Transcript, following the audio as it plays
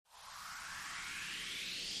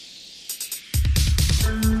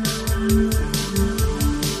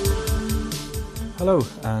Hello,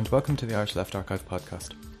 and welcome to the Irish Left Archive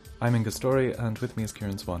podcast. I'm Inga Story, and with me is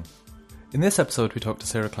Kieran Swan. In this episode, we talk to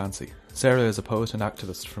Sarah Clancy. Sarah is a poet and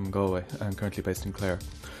activist from Galway, and currently based in Clare.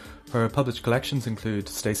 Her published collections include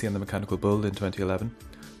Stacey and the Mechanical Bull in 2011,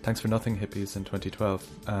 Thanks for Nothing Hippies in 2012,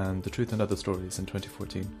 and The Truth and Other Stories in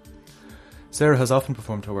 2014. Sarah has often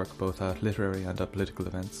performed her work both at literary and at political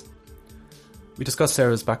events. We discuss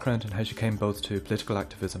Sarah's background and how she came both to political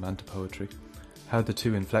activism and to poetry, how the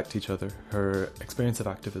two inflect each other, her experience of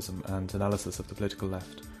activism and analysis of the political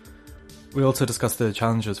left. We also discuss the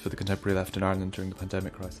challenges for the contemporary left in Ireland during the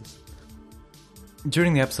pandemic crisis.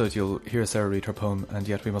 During the episode you'll hear Sarah read her poem, And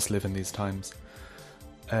Yet We Must Live in These Times.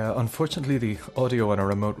 Unfortunately the audio on our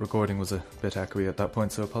remote recording was a bit echoey at that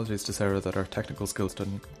point, so apologies to Sarah that our technical skills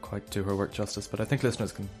didn't quite do her work justice, but I think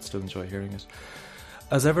listeners can still enjoy hearing it.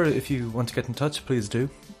 As ever, if you want to get in touch, please do.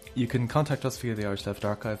 You can contact us via the Irish Left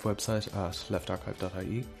Archive website at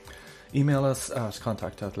leftarchive.ie, email us at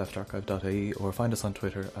contact@leftarchive.ie, or find us on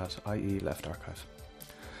Twitter at IELeftArchive.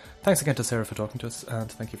 Thanks again to Sarah for talking to us,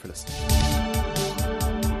 and thank you for listening.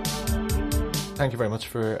 Thank you very much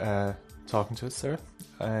for talking to us, Sarah.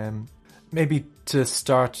 Maybe to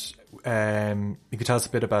start, you could tell us a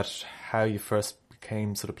bit about how you first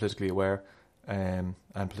became sort of politically aware and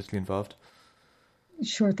politically involved.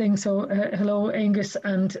 Sure thing. So, hello, Angus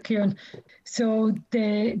and Kieran. So,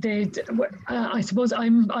 I suppose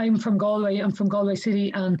I'm from Galway. I'm from Galway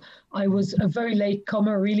City, and I was a very late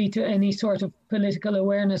comer, really, to any sort of political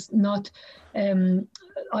awareness.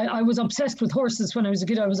 I was obsessed with horses when I was a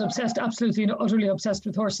kid. I was obsessed, absolutely and utterly obsessed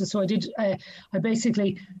with horses. So I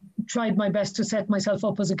basically tried my best to set myself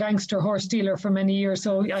up as a gangster horse dealer for many years.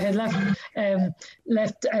 So I had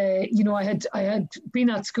I had been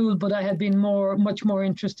at school, but I had been much more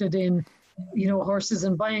interested in, horses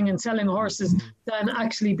and buying and selling horses than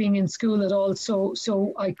actually being in school at all. So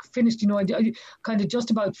I finished, I kind of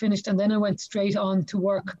just about finished, and then I went straight on to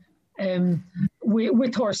work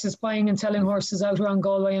with horses, buying and selling horses out around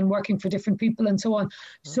Galway and working for different people and so on.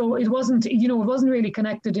 So it wasn't really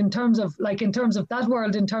connected in terms of that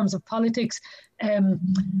world, in terms of politics. It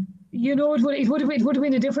would have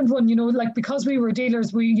been a different one, because we were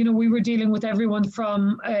dealers, we were dealing with everyone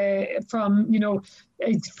from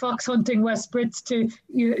fox hunting West Brits to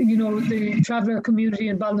the traveller community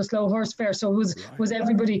in Ballinasloe Horse Fair. So it was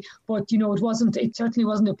everybody, but it certainly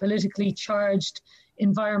wasn't a politically charged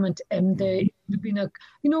environment, and it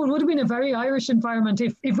would have been a very Irish environment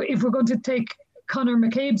if we're going to take Conor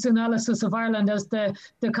McCabe's analysis of Ireland as the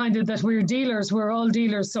kind of that we're all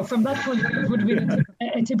dealers. So from that point, it would have been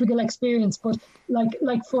a typical experience. But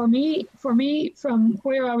like for me, from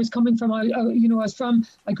where I was coming from, I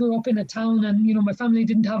grew up in a town, and my family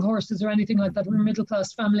didn't have horses or anything like that. We're a middle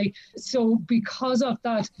class family. So because of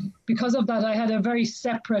that, I had a very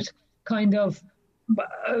separate kind of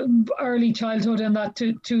early childhood, and that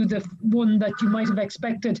to the one that you might have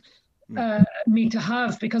expected me to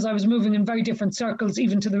have, because I was moving in very different circles,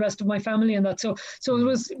 even to the rest of my family, and that. So it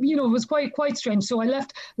was, it was quite strange. So I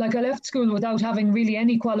left school without having really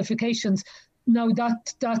any qualifications. Now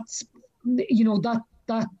that's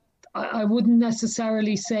I wouldn't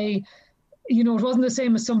necessarily say. It wasn't the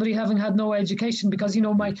same as somebody having had no education, because,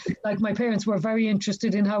 my parents were very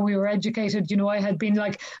interested in how we were educated. I had been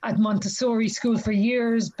at Montessori school for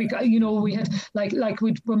years, because, we had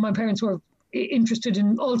when my parents were interested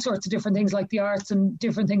in all sorts of different things, like the arts and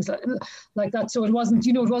different things like that. So it wasn't,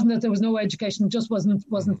 it wasn't that there was no education, it just wasn't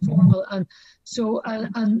formal. And so,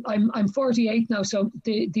 and I'm 48 now. So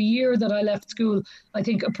the year that I left school, I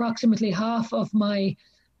think approximately half of my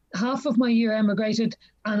year emigrated,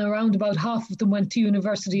 and around about half of them went to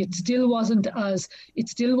university. It still wasn't as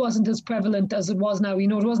prevalent as it was now.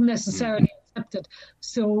 It wasn't necessarily accepted.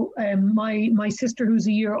 So my sister, who's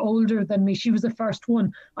a year older than me, she was the first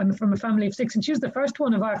one. I'm from a family of 6, and she was the first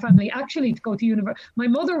one of our family actually to go to university. My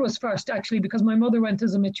mother was first, actually, because my mother went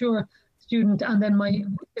as a mature student, and then my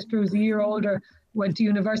sister, who's a year older, went to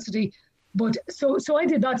university. But so I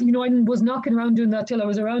did that. I was knocking around doing that till I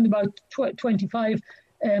was around about 25.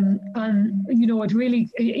 And it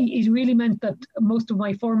really meant that most of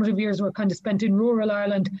my formative years were kind of spent in rural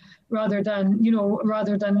Ireland rather than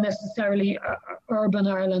necessarily urban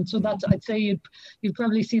Ireland. So that's, I'd say you'd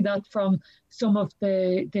probably see that from some of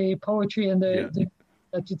the poetry and that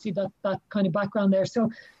you'd see that kind of background there.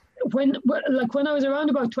 So when I was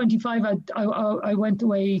around about 25, I went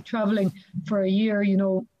away traveling for a year,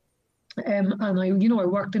 and I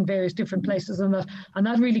worked in various different places, and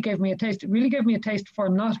that really gave me a taste. It really gave me a taste for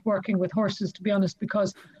not working with horses, to be honest,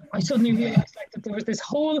 because I suddenly realized like that there was this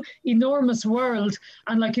whole enormous world,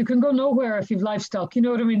 and like you can go nowhere if you've livestock, you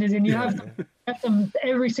know what I mean? And you have them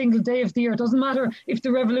every single day of the year. It doesn't matter if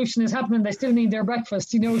the revolution is happening, they still need their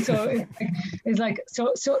breakfast, you know. So it's like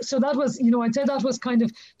so that was, you know, I'd say that was kind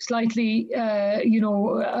of slightly you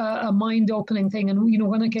know, a mind-opening thing. And you know,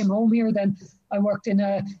 when I came home here, then I worked in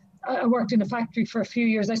a factory for a few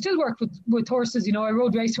years. I still worked with horses, you know. I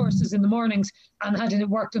rode race horses in the mornings and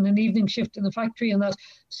worked on an evening shift in the factory and that.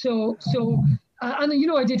 So and you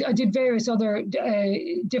know, I did various other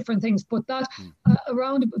different things, but that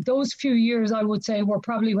around those few years, I would say, were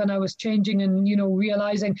probably when I was changing and, you know,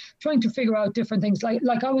 realizing, trying to figure out different things.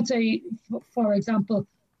 Like I would say, for example,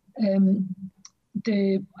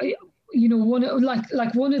 you know, one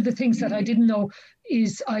of the things that I didn't know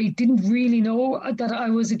is I didn't really know that I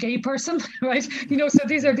was a gay person, right? You know, so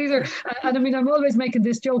these are, and I mean, I'm always making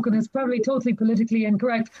this joke, and it's probably totally politically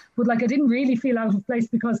incorrect, but like I didn't really feel out of place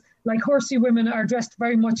because like horsey women are dressed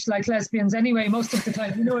very much like lesbians anyway, most of the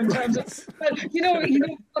time, you know, in terms of, well, you know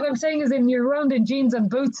what I'm saying is, you're around in jeans and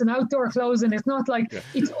boots and outdoor clothes, and it's not like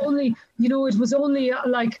it's only, you know, it was only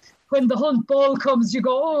like when the hunt ball comes, you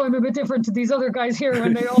go, oh, I'm a bit different to these other guys here,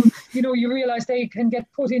 and they all, you know, you realize they can get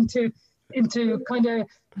put into kind of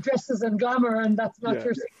dresses and glamour, and that's not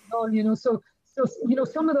your thing at all, you know. So you know,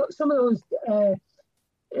 some of those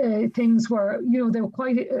things were, you know, they were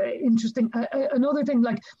quite interesting. Another thing,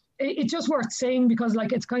 like, it's just worth saying, because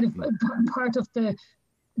like it's kind of part of the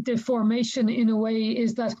formation in a way,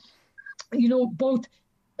 is that, you know, both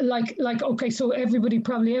like okay, so everybody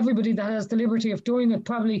that has the liberty of doing it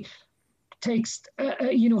probably takes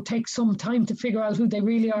some time to figure out who they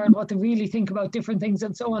really are and what they really think about different things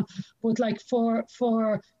and so on. But like for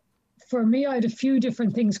me, I had a few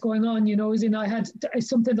different things going on, you know, as in I had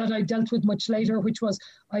something that I dealt with much later, which was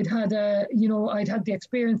I'd had the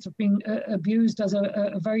experience of being abused as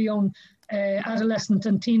a very young adolescent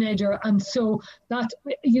and teenager, and so that,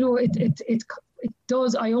 you know, it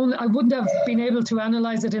does. I wouldn't have been able to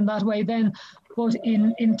analyze it in that way then, but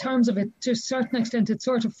in terms of it, to a certain extent, it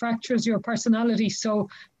sort of fractures your personality, so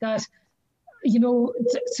that, you know,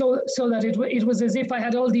 so that it was as if I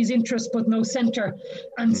had all these interests but no center,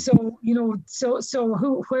 and so, you know,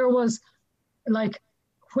 where was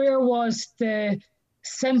the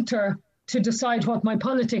center to decide what my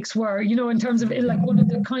politics were, you know, in terms of it, like one of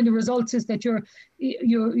the kind of results is that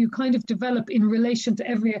you kind of develop in relation to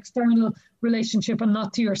every external relationship and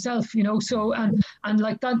not to yourself, you know. So and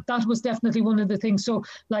like that was definitely one of the things. So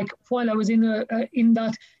like while I was in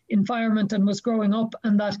that environment and was growing up,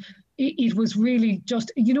 and that it was really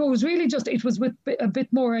just, you know, it was with a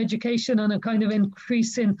bit more education and a kind of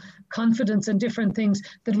increase in confidence and different things,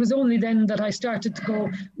 that was only then that I started to go,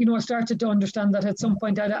 you know, I started to understand that at some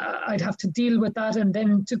point I'd have to deal with that, and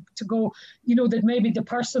then to go, you know, that maybe the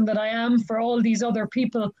person that I am for all these other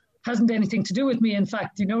people hasn't anything to do with me, in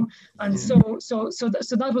fact, you know. And so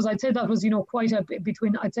that was, I'd say that was, you know, quite a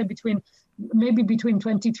between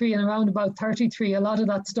 23 and around about 33, a lot of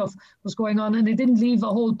that stuff was going on, and it didn't leave a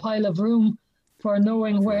whole pile of room for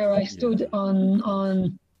knowing where I stood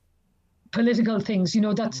on political things, you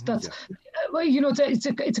know. That's well, you know, it's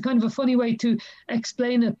a kind of a funny way to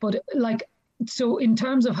explain it, but like, so in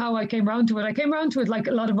terms of how I came around to it like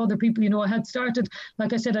a lot of other people, you know. I had started,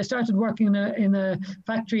 like I said, I started working in a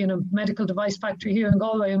factory, in a medical device factory here in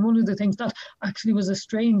Galway, and one of the things that actually was a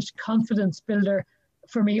strange confidence builder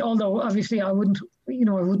for me, although obviously I wouldn't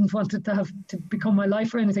want it to have to become my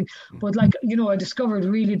life or anything, but like, you know, I discovered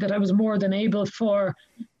really that I was more than able for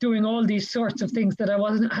doing all these sorts of things that I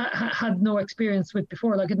had no experience with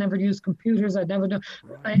before. Like I'd never used computers, I'd never done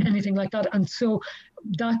anything like that, and so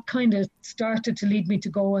that kind of started to lead me to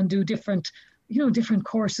go and do different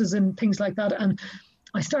courses and things like that. And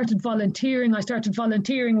I started volunteering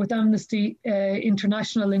with Amnesty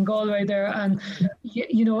International in Galway there, and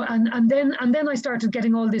you know, and then I started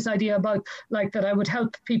getting all this idea about like that I would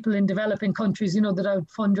help people in developing countries, you know, that I would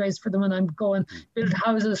fundraise for them and I'd go and build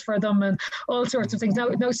houses for them and all sorts of things. Now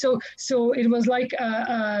so it was like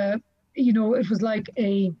I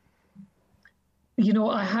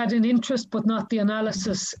had an interest, but not the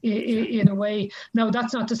analysis in a way. Now,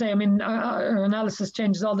 that's not to say, I mean, our analysis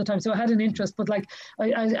changes all the time. So I had an interest, but like,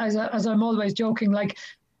 as I'm always joking, like,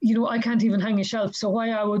 you know, I can't even hang a shelf. So why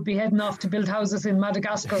I would be heading off to build houses in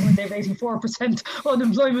Madagascar when they have 84%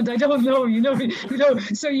 unemployment, I don't know, you know.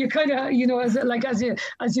 So you kind of, you know, as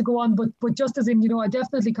you go on, but just as in, you know, I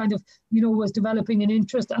definitely kind of, you know, was developing an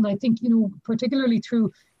interest. And I think, you know, particularly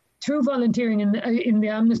through through volunteering in the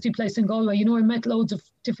Amnesty place in Galway, you know, I met loads of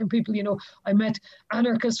different people. You know, I met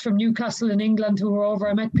anarchists from Newcastle in England who were over.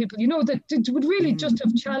 I met people, you know, that would really just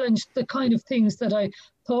have challenged the kind of things that I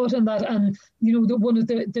thought and that. And, you know, one of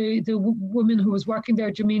the woman who was working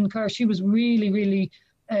there, Jameen Kerr, she was really, really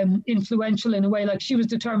influential in a way. Like, she was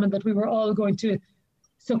determined that we were all going to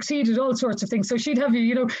succeed at all sorts of things. So she'd have you,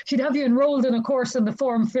 you know, she'd have you enrolled in a course and the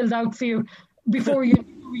form filled out for you before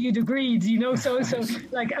you'd agreed, you know. So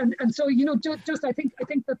like, and so, you know, just I think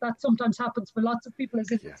that sometimes happens for lots of people,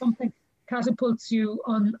 as if something catapults you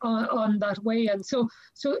on that way. And so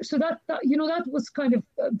that you know, that was kind of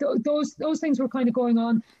those things were kind of going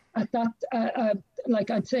on at that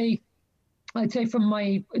like I'd say from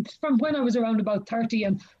when I was around about 30.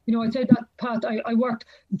 And, you know, I'd say that path I worked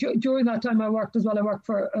during that time. I worked as well. I worked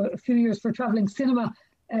for a few years for travelling cinema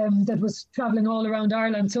that was travelling all around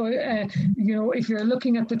Ireland. So, you know, if you're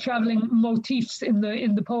looking at the travelling motifs in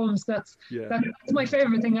the poems, that's my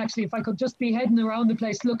favourite thing, actually. If I could just be heading around the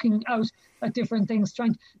place, looking out at different things,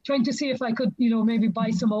 trying to see if I could, you know, maybe buy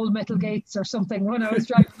some old metal gates or something when I was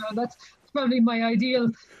driving around. That's probably my ideal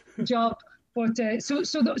job. But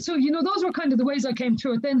so you know, those were kind of the ways I came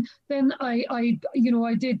through it. Then I you know,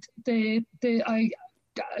 I did I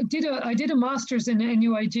did a master's in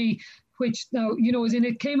NUIG, which now, you know,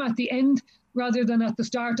 it came at the end rather than at the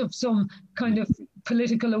start of some kind of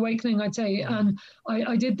political awakening, I'd say. And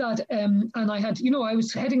I did that, and I had, you know, I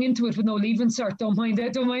was heading into it with no leaving cert. Don't mind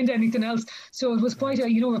anything else. So it was quite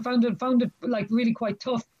a, you know, I found it like really quite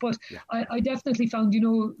tough. But I definitely found, you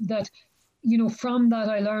know, that, you know, from that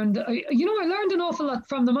I learned an awful lot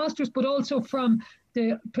from the masters, but also from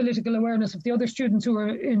the political awareness of the other students who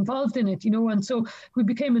were involved in it, you know. And so we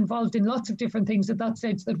became involved in lots of different things at that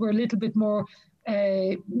stage that were a little bit more,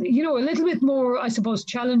 you know, a little bit more, I suppose,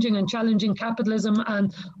 challenging capitalism,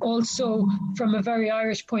 and also from a very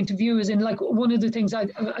Irish point of view, as in, like, one of the things I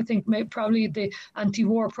think probably the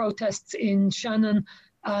anti-war protests in Shannon.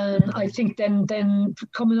 And I think then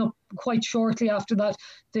coming up quite shortly after that,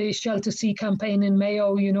 the Shell to Sea campaign in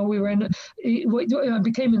Mayo, you know, I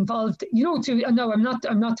became involved, you know, and no, I'm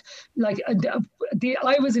not like,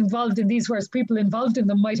 I was involved in these, whereas people involved in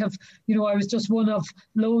them might have, you know, I was just one of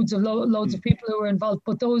loads of people who were involved.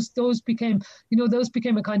 But those became, you know,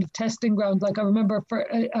 a kind of testing ground. Like, I remember for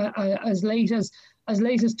as late as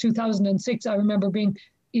 2006, I remember being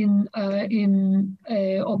up in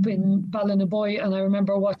Ballinaboy, and I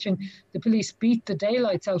remember watching the police beat the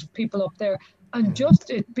daylights out of people up there, and just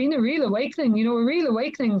it being a real awakening, you know,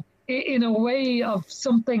 in a way of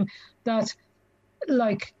something that,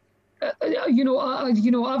 like, you know,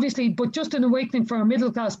 obviously, but just an awakening for a middle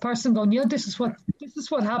class person, going, yeah, this is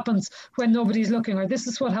what happens when nobody's looking, or this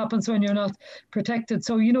is what happens when you're not protected.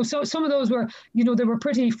 So, you know, so some of those were, you know, they were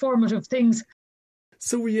pretty formative things.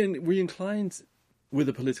 So were you inclined with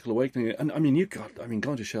a political awakening? And I mean,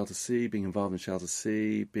 going to Shell to Sea, being involved in Shell to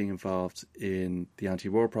Sea, being involved in the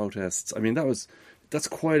anti-war protests. I mean, that's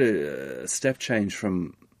quite a step change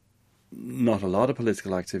from not a lot of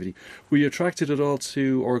political activity. Were you attracted at all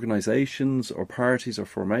to organisations or parties or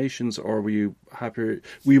formations, or were you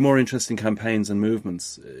more interested in campaigns and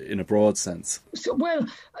movements in a broad sense? So, well,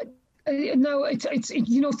 no, it's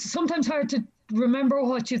you know, it's sometimes hard to remember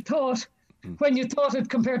what you thought when you thought it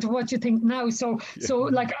compared to what you think now. So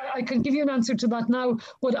like, I can give you an answer to that now,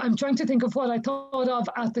 but I'm trying to think of what I thought of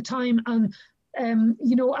at the time. And,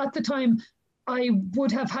 you know, at the time, I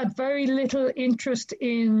would have had very little interest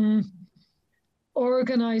in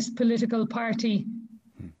organised political party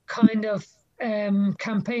kind of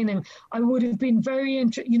campaigning. I would have been very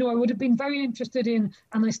interested in,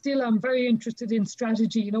 and I still am very interested in,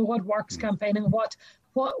 strategy, you know, what works campaigning,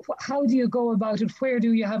 how do you go about it? Where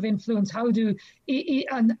do you have influence?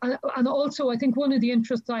 And also, I think one of the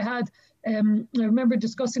interests I had, I remember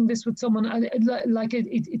discussing this with someone,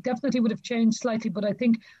 it definitely would have changed slightly, but I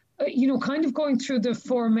think, you know, kind of going through the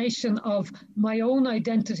formation of my own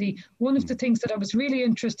identity, one of the things that I was really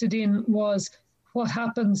interested in was what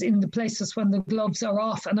happens in the places when the gloves are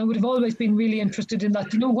off. And I would have always been really interested in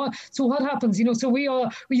that. You know what? So what happens? You know, so we're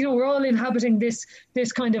all inhabiting this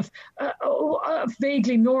kind of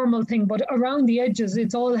vaguely normal thing, but around the edges,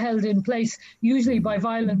 it's all held in place, usually by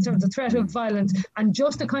violence or the threat of violence, and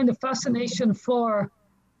just a kind of fascination for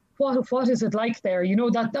what is it like there? You know,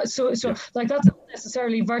 like, that's not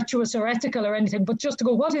necessarily virtuous or ethical or anything, but just to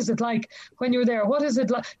go, what is it like when you're there? What is it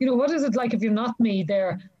like? You know, what is it like if you're not me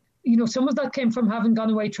there? You know, some of that came from having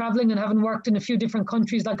gone away traveling and having worked in a few different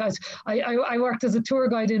countries. Like, I worked as a tour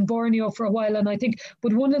guide in Borneo for a while, and I think,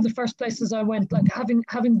 but one of the first places I went, like,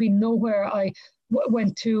 having been nowhere, I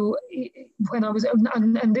went to, when I was,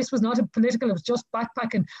 and this was not a political, it was just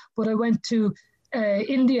backpacking, but I went to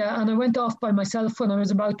India, and I went off by myself when I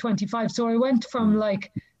was about 25. So I went from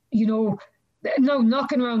like, no,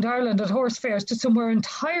 knocking around Ireland at horse fairs to somewhere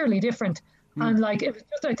entirely different. And like, it was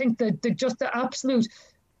just, I think just the absolute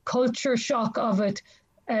culture shock of it,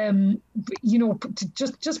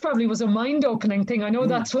 just probably was a mind-opening thing. I know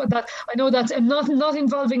that's and not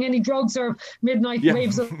involving any drugs or midnight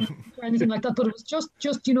raves or anything like that, but it was just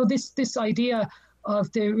this idea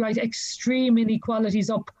of the extreme inequalities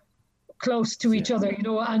up close to each other,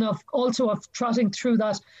 and of trotting through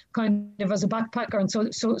that kind of as a backpacker. And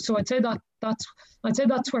so I'd say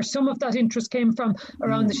that's where some of that interest came from,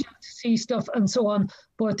 around the sea stuff and so on.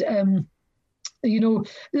 But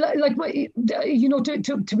like my,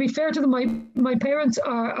 to be fair to them, my parents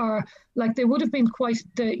are like, they would have been quite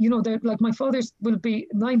they're like, my father's will be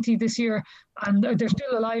 90 this year, and they're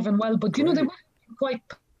still alive and well. But they were quite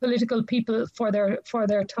political people for their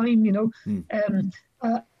time,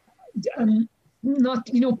 not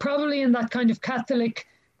probably in that kind of Catholic,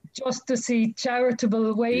 justicey,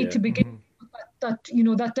 charitable way to begin.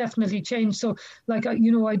 That definitely changed. So like, I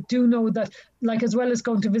do know that, like, as well as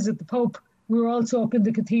going to visit the Pope, we were also up in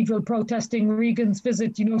the cathedral protesting Regan's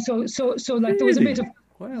visit, so like, there was a bit of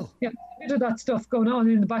a bit of that stuff going on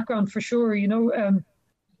in the background for sure,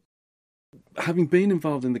 Having been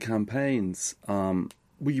involved in the campaigns,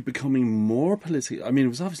 were you becoming more politically? I mean, it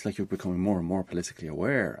was obviously like you were becoming more and more politically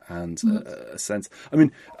aware, and a sense. I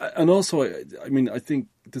mean, and also, I think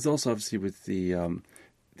there's also, obviously, with the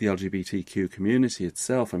LGBTQ community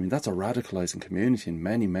itself. I mean, that's a radicalizing community in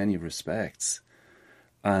many, many respects.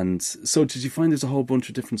 And so, did you find there's a whole bunch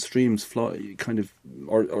of different streams,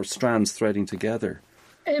 or strands threading together?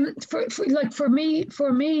 For me,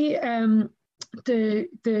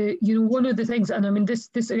 the one of the things, and I mean,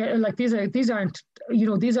 this like, these aren't,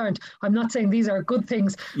 I'm not saying these are good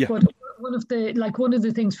things, but one of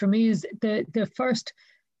the things for me is the first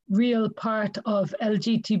real part of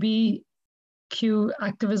LGBTQ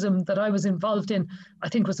activism that I was involved in, I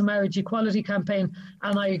think, was the marriage equality campaign,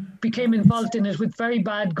 and I became involved in it with very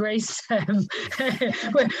bad grace, for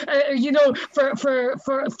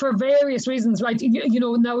various reasons, right?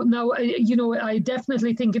 Now, I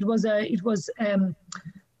definitely think it was the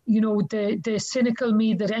cynical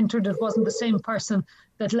me that entered it wasn't the same person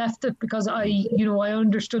that left it, because I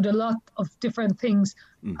understood a lot of different things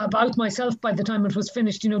about myself by the time it was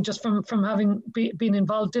finished, just from having been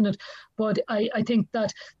involved in it. But I think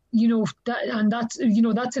that,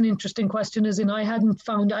 that's an interesting question, as in I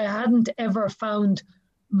hadn't ever found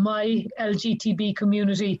my LGBT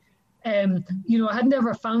community, I hadn't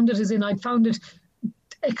ever found it, as in I'd found it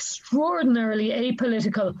extraordinarily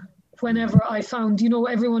apolitical whenever I found,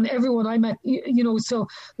 everyone I met, so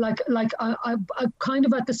like I kind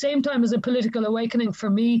of, at the same time as a political awakening for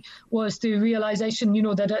me, was the realization,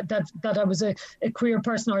 that I was a queer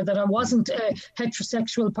person, or that I wasn't a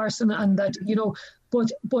heterosexual person, and that,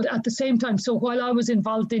 but at the same time, so while I was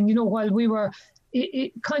involved in, while we were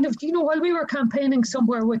while we were campaigning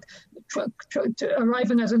somewhere with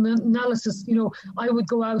arriving at an analysis, I would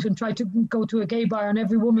go out and try to go to a gay bar, and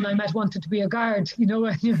every woman I met wanted to be a guard, and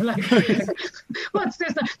you're like, what's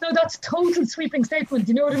this? No, that's total sweeping statement,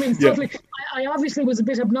 you know what I mean? Totally. I obviously was a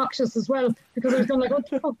bit obnoxious as well, because I was going like, what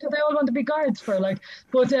the fuck do they all want to be guards for? Like,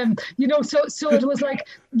 but so it was like,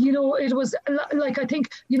 it was like, I think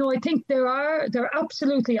there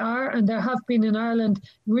absolutely are, and there have been in Ireland,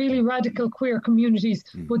 really radical queer communities,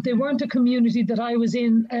 but they weren't a community that I was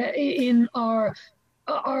in or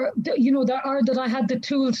that I had the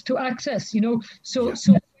tools to access, so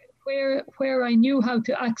where I knew how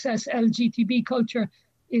to access LGTB culture,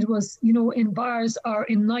 it was, in bars or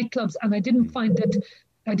in nightclubs, and I didn't find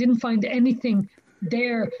anything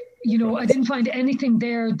there, I didn't find anything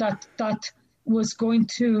there that was going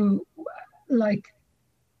to, like,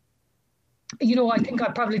 I think I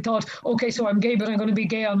probably thought, okay, so I'm gay, but I'm going to be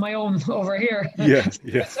gay on my own over here. Yeah.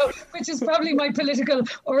 So, which is probably my political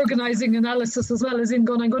organising analysis as well, as in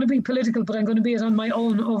going, I'm going to be political, but I'm going to be it on my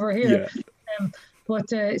own over here. Yeah.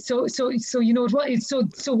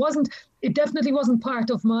 It definitely wasn't part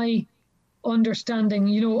of my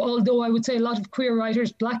understanding, although I would say a lot of queer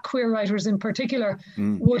writers, black queer writers in particular,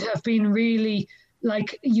 would have been really,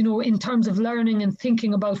 like, in terms of learning and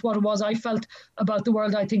thinking about what it was I felt about the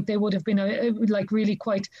world, I think they would have been like really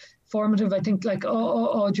quite formative. I think like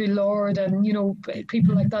Audre Lorde and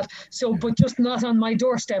people like that. So, but just not on my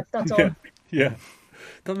doorstep. That's all. Yeah.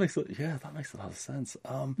 that makes a lot of sense.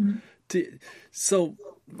 And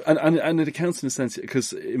it accounts in a sense,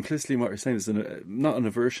 because implicitly what you're saying is not an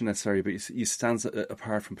aversion necessarily, but you stand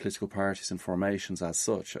apart from political parties and formations as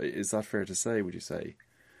such. Is that fair to say, would you say?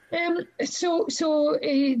 It's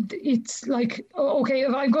like, okay,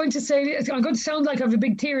 if I'm going to sound like I have a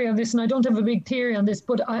big theory on this, and I don't have a big theory on this,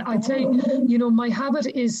 but I'd say, my habit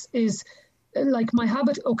is like my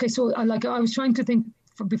habit. Okay, so I was trying to think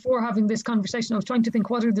before having this conversation. I was trying to think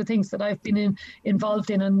what are the things that I've been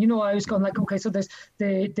involved in, and I was going like, okay, so there's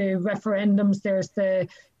the referendums, there's the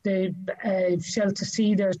Shell to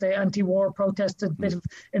Sea, there's the anti-war protest, a bit of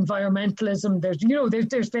environmentalism, there's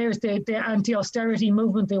the anti-austerity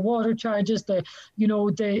movement, the water charges, the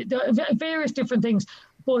various different things.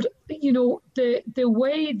 But the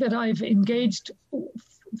way that I've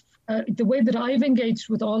engaged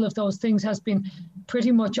with all of those things has been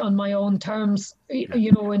pretty much on my own terms,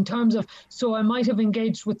 in terms of, so I might have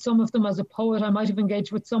engaged with some of them as a poet, I might have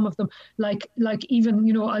engaged with some of them, like even,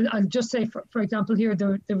 I'll just say, for example, here,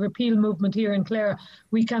 the repeal movement here in Clare,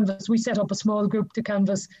 we set up a small group to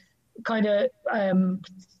canvass kind of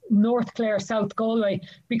North Clare, South Galway,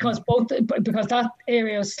 because that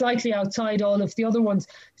area is slightly outside all of the other ones.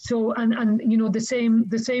 So, and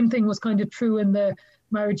the same thing was kind of true in the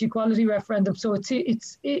marriage equality referendum. So it's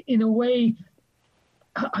in a way,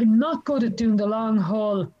 I'm not good at doing the long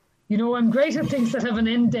haul. I'm great at things that have an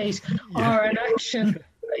end date or an action.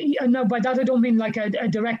 And now by that I don't mean like a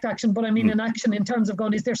direct action, but I mean an action in terms of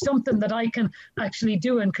going, is there something that I can actually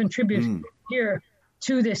do and contribute here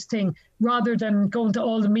to this thing, rather than going to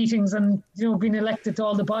all the meetings and being elected to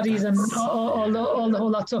all the bodies and all the whole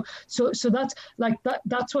lot. So that's like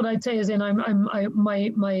that's what I'd say is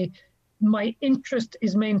my interest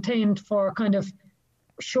is maintained for kind of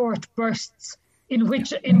short bursts in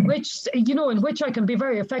which I can be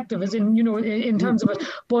very effective, as in terms of it.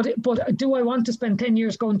 But do I want to spend 10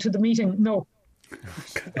 years going to the meeting? No.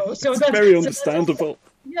 So that's very understandable.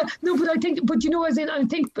 Yeah, no, but I think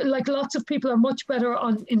like lots of people are much better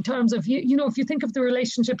in terms of, if you think of the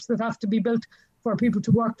relationships that have to be built for people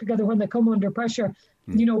to work together when they come under pressure,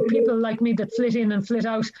 people like me that flit in and flit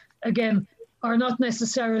out, again, are not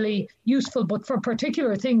necessarily useful, but for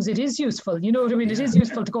particular things it is useful. You know what I mean? It is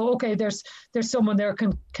useful to go, okay, there's someone there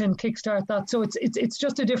can kickstart that. So it's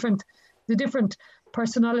just the different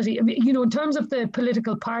personality. I mean, in terms of the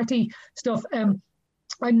political party stuff,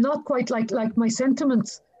 I'm not quite like my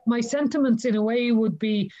sentiments. My sentiments in a way would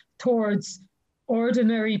be towards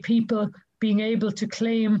ordinary people being able to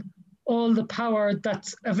claim all the power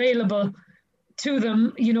that's available to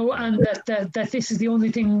them, and that this is the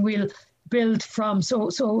only thing we'll build from.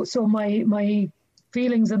 So my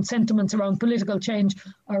feelings and sentiments around political change,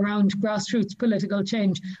 around grassroots political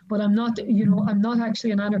change, but I'm not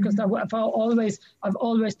actually an anarchist. I've always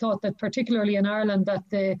thought that, particularly in Ireland, that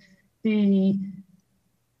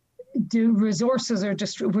the resources are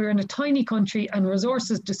just, we're in a tiny country, and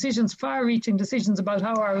far-reaching decisions about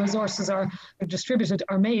how our resources are distributed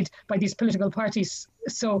are made by these political parties.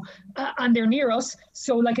 So, and they're near us.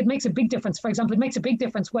 So, like, it makes a big difference. For example, it makes a big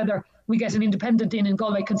difference whether we get an independent in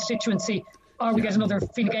Galway constituency or we get another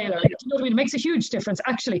Fine Gael. You know what I mean? It makes a huge difference,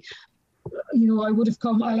 actually.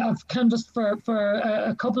 I've canvassed for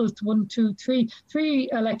a couple, 1, 2, 3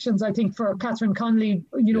 elections, I think, for Catherine Connolly,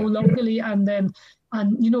 locally, and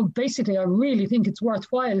basically I really think it's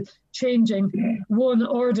worthwhile changing one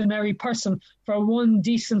ordinary person for one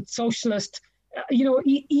decent socialist,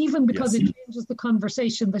 even because it changes the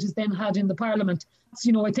conversation that is then had in the parliament.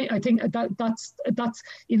 I think that's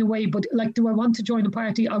in a way, but like, do I want to join a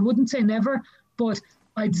party? I wouldn't say never, but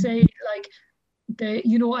I'd say like,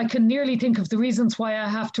 I can nearly think of the reasons why I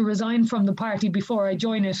have to resign from the party before I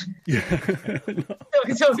join it. Yeah.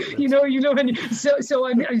 So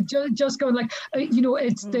I'm just going like,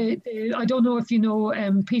 it's I don't know if you know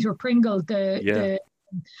Peter Pringle,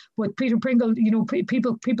 but Peter Pringle,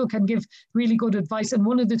 people can give really good advice. And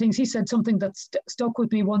one of the things he said, something that stuck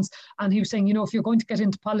with me once, and he was saying, if you're going to get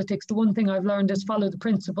into politics, the one thing I've learned is follow the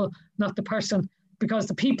principle, not the person, because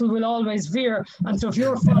the people will always veer. And so if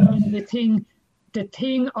you're following the thing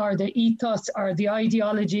or the ethos or the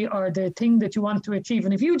ideology or the thing that you want to achieve,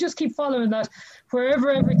 and if you just keep following that,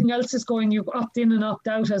 wherever everything else is going, you opt in and opt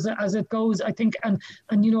out as it goes, I think. And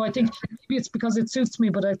I think maybe it's because it suits me,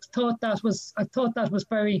 but I thought that was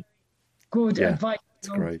very good advice.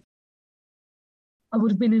 That's great. I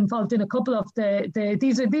would have been involved in a couple of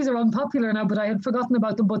these are unpopular now, but I had forgotten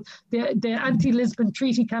about them. But the anti-Lisbon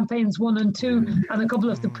Treaty campaigns 1 and 2, and a couple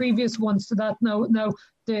of the previous ones to that. Now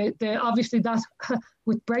the obviously that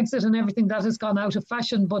with Brexit and everything, that has gone out of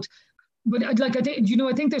fashion. But But I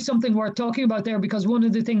think there's something worth talking about there, because one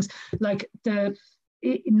of the things, like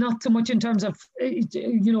not so much in terms of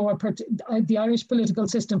the Irish political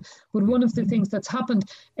system, but one of the things that's happened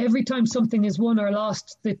every time something is won or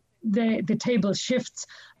lost, the table shifts.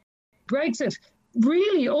 Brexit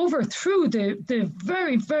really overthrew the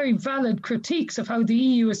very, very valid critiques of how the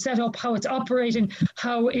EU is set up, how it's operating,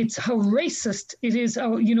 how racist it is,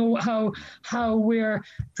 how we're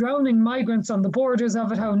drowning migrants on the borders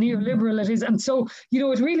of it, how neoliberal it is. And so,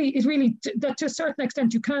 it really, that to a certain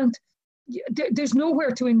extent, there's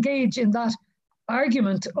nowhere to engage in that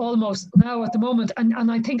argument almost now at the moment.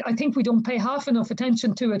 And I think we don't pay half enough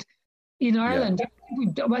attention to it in Ireland.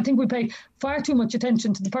 Yeah. I think we pay far too much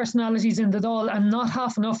attention to the personalities in the Dáil, and not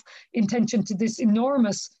half enough attention to this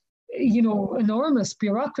enormous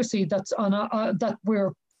bureaucracy that's on that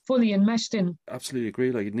we're fully enmeshed in. Absolutely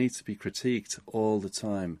agree. Like, it needs to be critiqued all the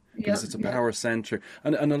time, because it's a power centre.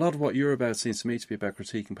 And a lot of what you're about seems to me to be about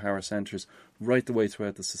critiquing power centres right the way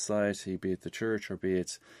throughout the society, be it the church or be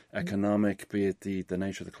it economic, be it the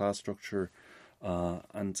nature of the class structure.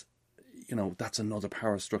 And that's another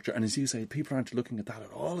power structure. And as you say, people aren't looking at that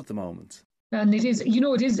at all at the moment. And it is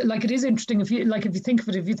interesting if you think of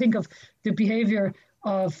it, if you think of the behaviour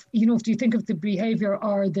of, if you think of the behaviour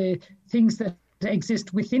or the things that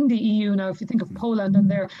exist within the EU now, if you think of Poland and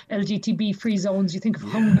their LGBT free zones, you think of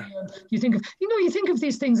Hungary, and you think of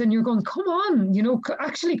these things, and you're going, come on,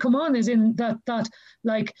 actually come on, as in that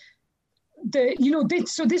like,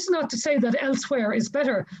 so this is not to say that elsewhere is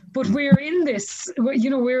better, but we're in this,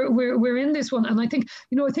 we're in this one. And I think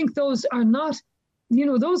those are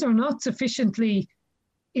not sufficiently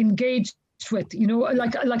engaged with, I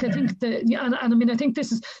think I mean, I think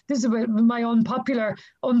this is my unpopular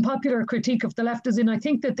critique of the left, is in, I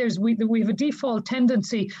think that we have a default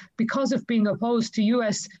tendency, because of being opposed to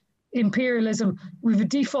US imperialism, we have a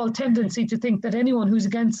default tendency to think that anyone who's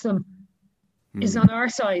against them is on our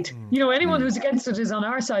side. Anyone who's against it is on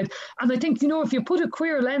our side. And I think, if you put a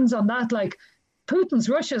queer lens on that, like, Putin's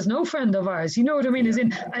Russia's no friend of ours. You know what I mean? Is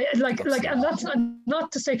in and that's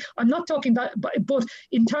not to say, I'm not talking that, but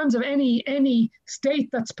in terms of any state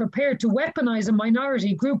that's prepared to weaponize a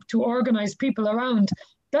minority group to organize people around,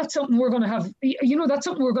 that's something we're going to have. That's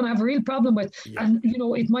something we're going to have a real problem with. Yeah. And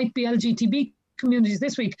it might be LGBT communities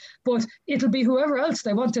this week, but it'll be whoever else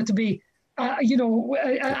they want it to be.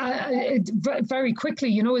 Very quickly,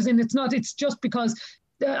 it's just because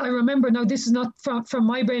I remember, now this is not from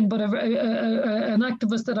my brain, but an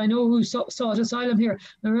activist that I know who sought asylum here.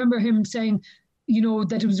 I remember him saying,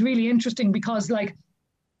 that it was really interesting because, like,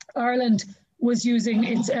 Ireland was using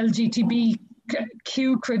its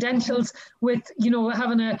LGBTQ credentials with,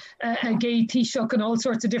 having a gay Taoiseach and all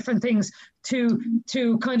sorts of different things to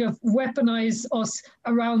kind of weaponize us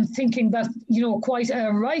around thinking that, quite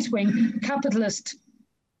a right-wing capitalist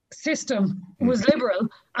system was liberal,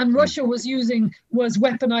 and Russia was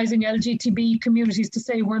weaponizing LGBT communities to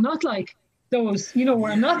say we're not like those,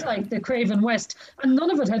 we're not like the Craven West, and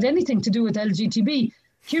none of it had anything to do with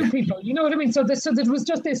LGBTQ people. You know what I mean? So there was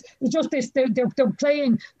just this.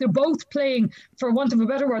 They're both playing, for want of a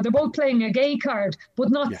better word, they're both playing a gay card,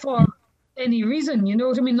 but not for any reason. You know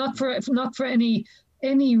what I mean? Not for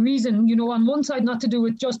any reason, on one side not to do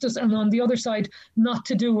with justice, and on the other side not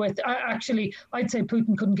to do with, actually, I'd say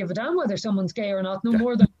Putin couldn't give a damn whether someone's gay or not, no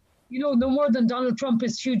more than Donald Trump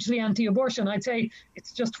is hugely anti-abortion. I'd say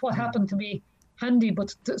it's just what happened to be handy.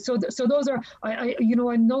 But so those are, I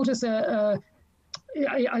notice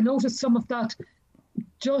I notice some of that,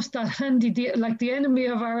 just that handy, like the enemy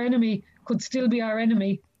of our enemy could still be our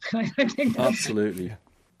enemy. I think absolutely.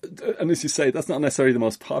 And as you say, that's not necessarily the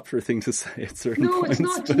most popular thing to say at certain points.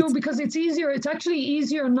 No, it's not, because it's easier. It's actually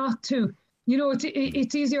easier not to.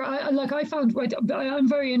 It's easier. I found, right, I'm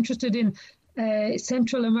very interested in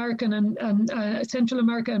Central America and Central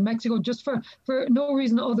America and Mexico, just for no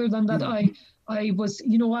reason other than that I was,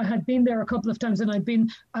 I had been there a couple of times, and I'd been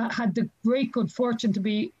had the great good fortune to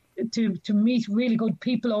meet really good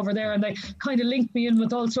people over there, and they kind of linked me in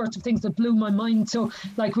with all sorts of things that blew my mind. So,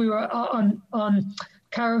 like, we were on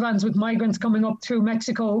caravans with migrants coming up through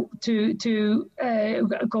Mexico to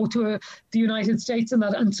go to the United States and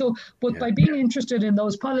that. And so, but by being interested in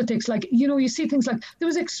those politics, like, you see things like, there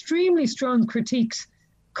was extremely strong critiques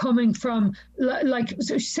coming from, like,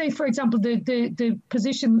 so say, for example, the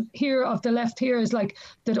position here of the left here is like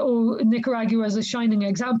that, Nicaragua is a shining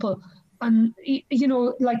example. And,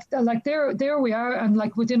 like there we are. And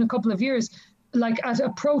like within a couple of years, like at a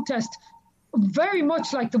protest very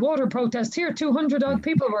much like the water protest here, 200 odd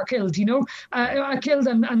people were killed, killed,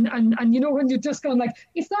 and when you're just going like,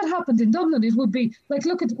 if that happened in Dublin, it would be like,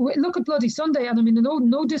 look at Bloody Sunday, and I mean,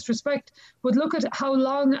 no disrespect, but look at how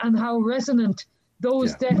long and how resonant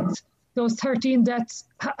those deaths, those 13 deaths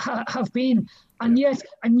have been, and yet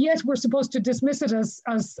we're supposed to dismiss it as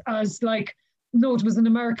like, no, it was an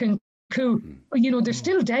American coup. They're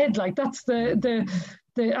still dead. Like, that's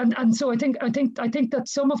and so I think that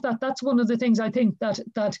some of that's one of the things I think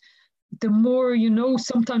that the more you know,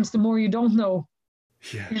 sometimes the more you don't know.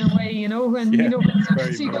 Yeah. In a way,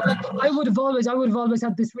 I would have always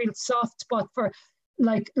had this real soft spot for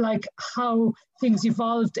like how things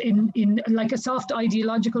evolved in like a soft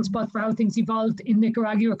ideological spot for how things evolved in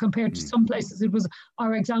Nicaragua compared to some places. It was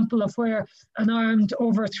our example of where an armed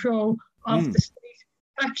overthrow of the state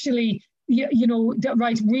actually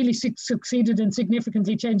really succeeded in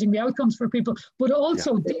significantly changing the outcomes for people, but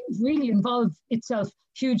also didn't really involve itself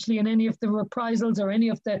hugely in any of the reprisals or any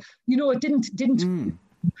of the, it didn't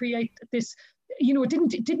create this,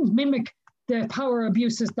 it didn't mimic the power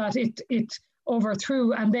abuses that it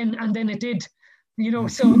overthrew, and then it did,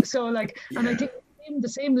 so like, and I think the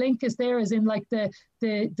same link is there as in like the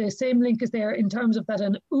same link is there in terms of that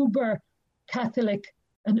an uber Catholic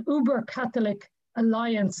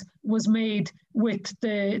alliance was made with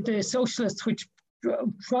the socialists, which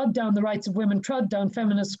trod down the rights of women, trod down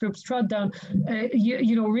feminist groups, trod down,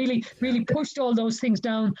 really pushed all those things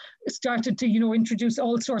down, started to, introduce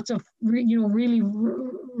all sorts of, really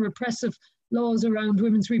repressive laws around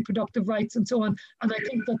women's reproductive rights and so on. And I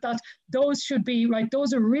think that those should be, right,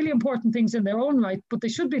 those are really important things in their own right, but they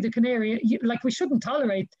should be the canary, like we shouldn't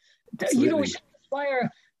tolerate, we should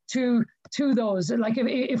aspire to those. Like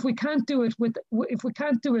if we can't do it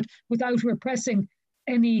without repressing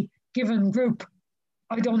any given group,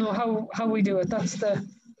 I don't know how we do it.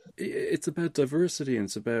 It's about diversity, and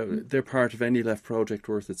it's about, they're part of any left project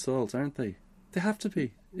worth its salt, aren't they? They have to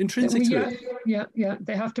be intrinsic to it. Yeah,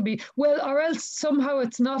 they have to be. Well, or else somehow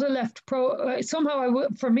it's not a left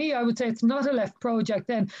for me, I would say it's not a left project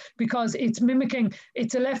then, because it's mimicking.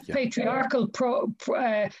 It's a left patriarchal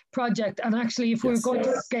project, and actually, if we're going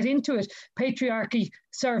to get into it, patriarchy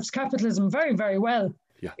serves capitalism very, very well.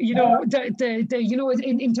 Yeah.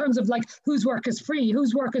 In terms of like whose work is free,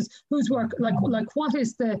 whose work like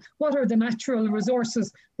what are the natural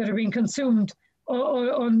resources that are being consumed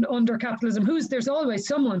under capitalism? There's always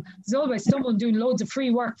someone doing loads of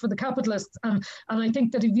free work for the capitalists, and I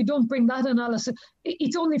think that if you don't bring that analysis,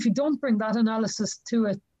 it's only if you don't bring that analysis to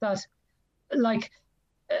it that, like,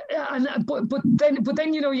 but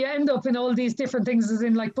then you end up in all these different things, as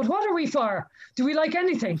in like, but what are we for? Do we like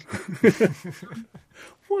anything?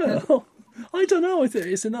 Well, I don't know.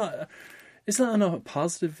 It's not a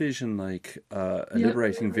positive vision, like a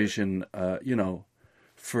liberating vision,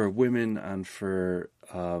 for women and for,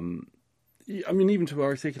 even to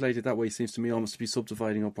articulate it that way seems to me almost to be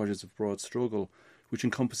subdividing up what is a broad struggle, which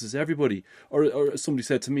encompasses everybody. Or as somebody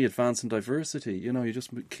said to me, advance and diversity. You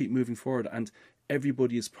just keep moving forward, and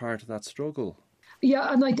everybody is part of that struggle.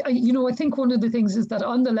 Yeah, and I think one of the things is that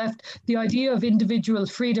on the left, the idea of individual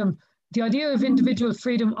freedom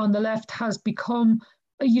on the left has become,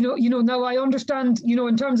 now I understand,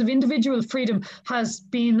 in terms of individual freedom has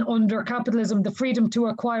been under capitalism, the freedom to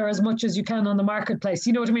acquire as much as you can on the marketplace,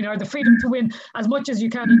 you know what I mean, or the freedom to win as much as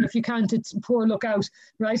you can, and if you can't, it's poor look out,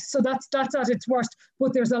 right? So that's at its worst.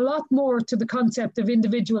 But there's a lot more to the concept of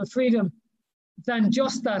individual freedom than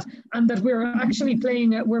just that, and that we're actually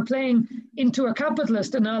playing into a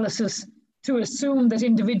capitalist analysis to assume that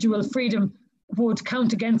individual freedom would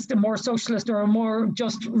count against a more socialist or a more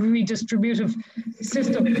just redistributive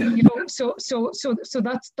system, so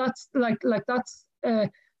that's that's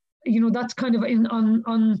kind of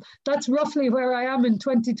on that's roughly where I am in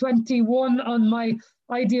 2021 on my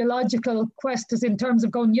ideological quest, is in terms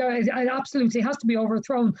of going, it absolutely has to be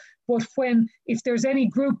overthrown, but if there's any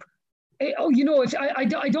group,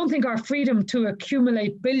 I don't think our freedom to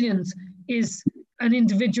accumulate billions is an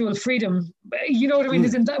individual freedom, you know what I mean?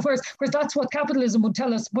 Isn't that whereas that's what capitalism would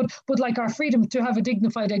tell us, but like our freedom to have a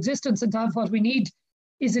dignified existence and to have what we need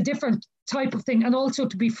is a different type of thing, and also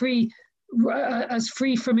to be free, as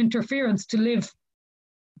free from interference, to live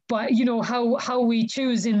by how we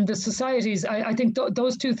choose in the societies. I think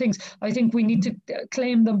those two things, I think we need to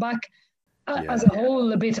claim them back as a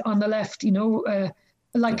whole a bit on the left.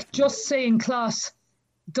 Like just saying class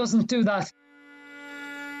doesn't do that.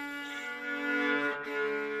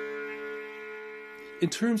 In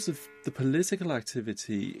terms of the political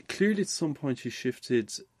activity, clearly at some point you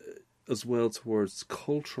shifted as well towards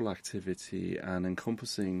cultural activity and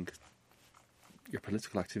encompassing, your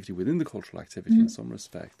political activity within the cultural activity in some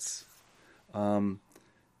respects.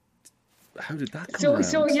 How did that come around?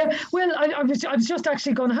 So yeah, well, I was just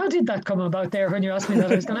actually going, how did that come about there when you asked me that?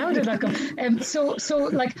 I was going, how did that come?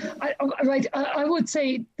 I would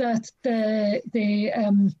say that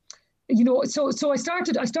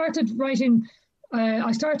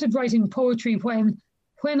I started writing poetry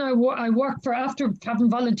when I worked for, after having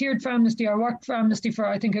volunteered for Amnesty. I worked for Amnesty for,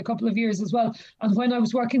 I think, a couple of years as well. And when I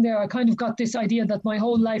was working there, I kind of got this idea that my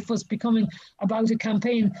whole life was becoming about a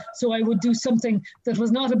campaign. So I would do something that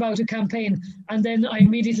was not about a campaign. And then I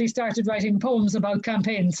immediately started writing poems about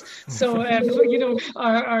campaigns. So,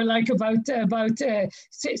 are like about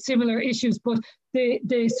similar issues. But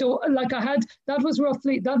that was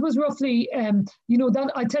roughly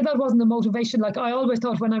that I'd say that wasn't the motivation. Like, I always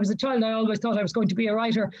thought when I was a child, I always thought I was going to be a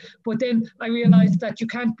writer, but then I realized that you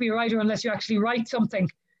can't be a writer unless you actually write something.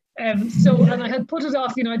 And I had put it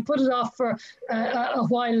off, I'd put it off for a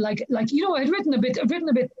while, I'd written a bit,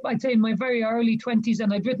 I'd say in my very early 20s,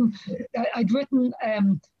 and I'd written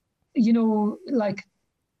and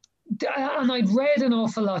I'd read an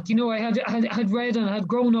awful lot. I had read and had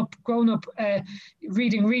grown up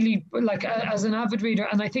reading really, as an avid reader.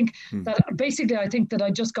 And I think that basically, I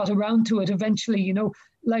just got around to it eventually.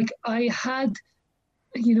 I had,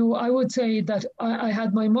 I would say that I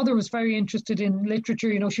had, my mother was very interested in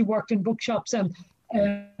literature. She worked in bookshops, and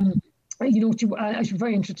she was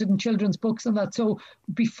very interested in children's books and that. So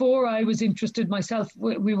before I was interested myself,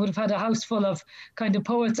 we would have had a house full of kind of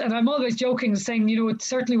poets. And I'm always joking, saying, it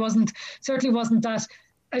certainly wasn't that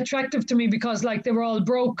attractive to me, because they were all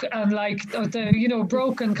broke and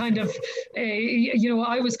broke and kind of,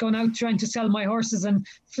 I was going out trying to sell my horses and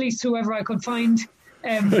fleece whoever I could find.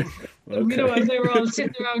 Okay. And they were all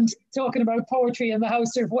sitting around talking about poetry in the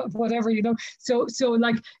house or whatever, So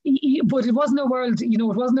but it wasn't a world, it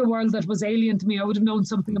wasn't a world that was alien to me. I would have known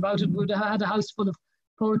something about it. We would have had a house full of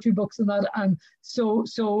poetry books and that, and so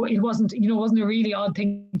it wasn't, it wasn't a really odd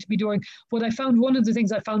thing to be doing. But I found, one of the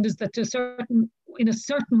things I found is that in a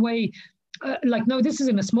certain way, now this is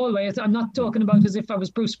in a small way. I'm not talking about as if I was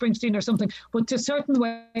Bruce Springsteen or something, but to a certain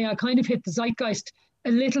way, I kind of hit the zeitgeist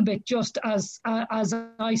a little bit just as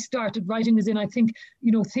I started writing, as in, I think,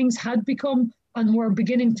 things had become and were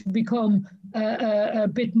beginning to become a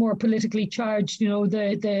bit more politically charged.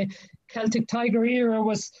 The Celtic Tiger era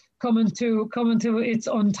was coming to its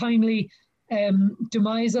untimely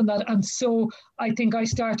demise and that. And so I think I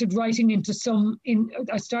started writing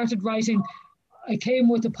I came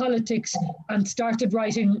with the politics and started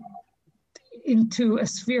writing into a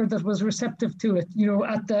sphere that was receptive to it,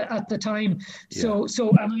 at the time. Yeah.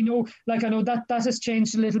 So, and I know that has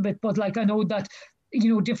changed a little bit, but I know that,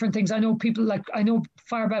 different things. I know people, I know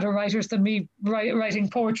far better writers than me writing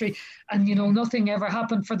poetry, and, nothing ever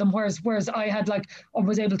happened for them. Whereas I had I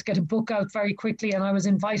was able to get a book out very quickly, and I was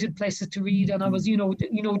invited places to read, and I was,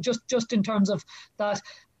 just in terms of that,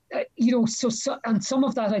 so, and some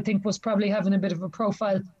of that I think was probably having a bit of a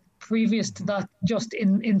profile previous to that, just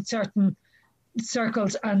in certain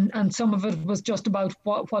circles, and some of it was just about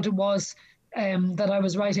what it was that I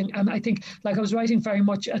was writing. And I think I was writing very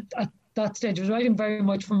much at that stage, I was writing very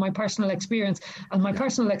much from my personal experience, and my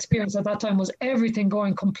personal experience at that time was everything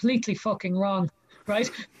going completely fucking wrong,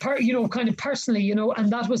 right? Kind of personally,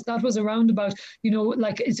 and that was around about,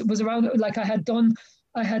 it was around,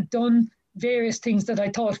 I had done various things that I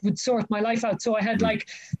thought would sort my life out. So I had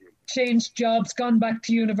changed jobs, gone back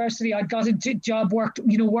to university. I got a job, worked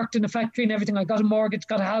in a factory and everything. I got a mortgage,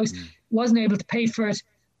 got a house, wasn't able to pay for it.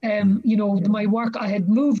 My work, I had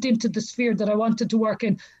moved into the sphere that I wanted to work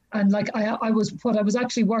in. And what I was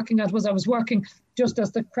actually working at was, I was working just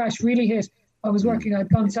as the crash really hit. I'd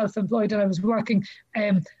gone self-employed, and I was working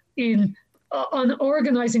on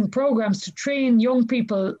organising programs to train young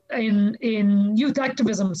people in youth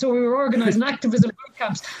activism. So we were organising activism boot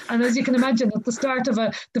camps, and as you can imagine, at the start of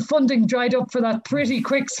the funding dried up for that pretty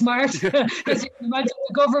quick, smart. As you can imagine,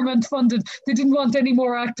 the government funded. They didn't want any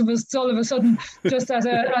more activists all of a sudden. Just I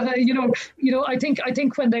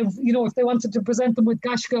think when they, if they wanted to present them with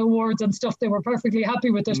Gashka awards and stuff, they were perfectly happy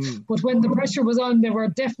with it. But when the pressure was on, they were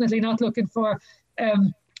definitely not looking for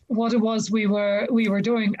what it was we were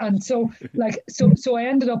doing. And so I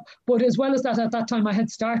ended up, but as well as that, at that time I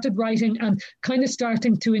had started writing and kind of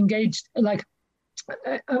starting to engage,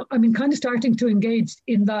 starting to engage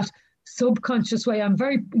in that subconscious way. I'm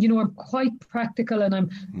very, I'm quite practical, and I'm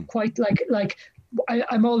quite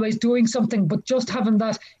I'm always doing something, but just having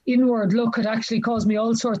that inward look had actually caused me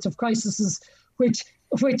all sorts of crises, which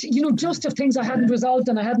just of things I hadn't resolved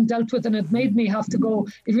and I hadn't dealt with, and it made me have to go.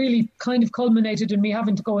 It really kind of culminated in me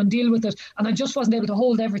having to go and deal with it, and I just wasn't able to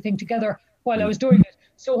hold everything together while I was doing it.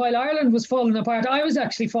 So while Ireland was falling apart, I was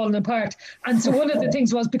actually falling apart. And so one of the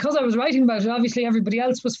things was, because I was writing about it, obviously everybody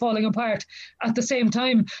else was falling apart at the same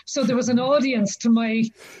time. So there was an audience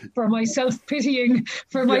for my self-pitying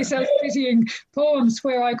poems,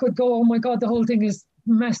 where I could go, oh my God, the whole thing is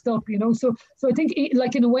messed up, you know. So I think,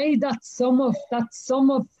 like, in a way, that's some of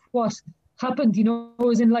what happened, you know,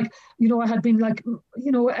 as in, like, you know, I had been, like,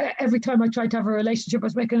 you know, every time I tried to have a relationship, I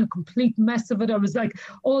was making a complete mess of it. I was like,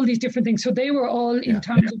 all these different things. So they were all, in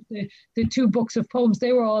terms of the 2 books of poems,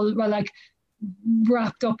 they were all, well, like,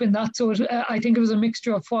 wrapped up in that. So I think it was a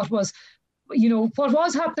mixture of what was, you know, what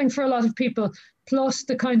was happening for a lot of people, plus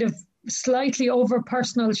the kind of slightly over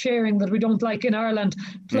personal sharing that we don't like in Ireland,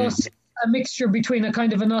 plus a mixture between a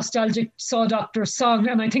kind of a nostalgic Saw Doctor song,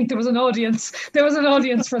 and I think there was an audience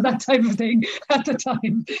for that type of thing at the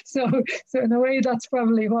time. So in a way, that's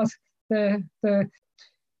probably what the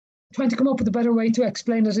trying to come up with a better way to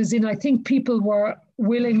explain it is in, I think people were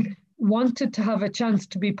wanted to have a chance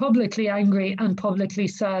to be publicly angry and publicly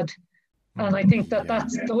sad. And I think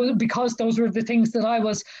that's because those were the things that I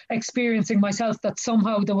was experiencing myself, that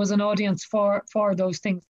somehow there was an audience for those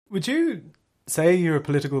things. Would you say you're a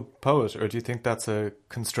political poet, or do you think that's a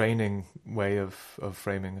constraining way of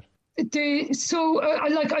framing it? I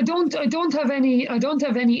don't have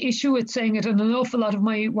any issue with saying it, and an awful lot of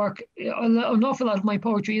my work, an awful lot of my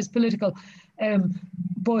poetry is political,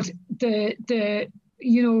 but the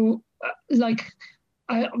you know, like,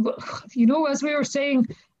 you know, as we were saying,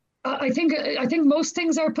 I think most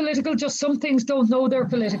things are political, just some things don't know they're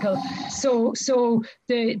political. So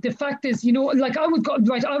the fact is, you know, like, I would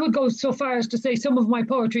go so far as to say some of my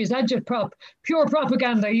poetry is agitprop, pure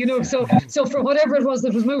propaganda, you know. So for whatever it was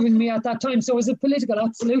that was moving me at that time. So is it political?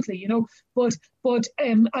 Absolutely, you know. But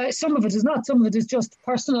some of it is not. Some of it is just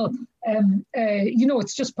personal. You know,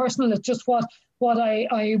 it's just personal. It's just what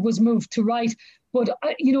I was moved to write. But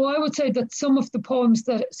you know, I would say that some of the poems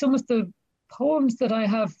that I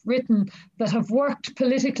have written that have worked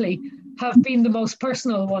politically have been the most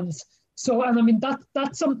personal ones. So, and I mean,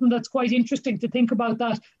 that's something that's quite interesting to think about,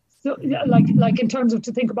 that. So, like in terms of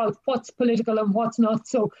to think about what's political and what's not.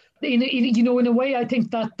 So, you know, in a way, I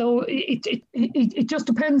think that though it just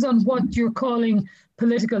depends on what you're calling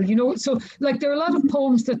political, you know. So, like, there are a lot of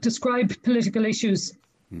poems that describe political issues,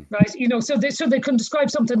 right? You know, so they can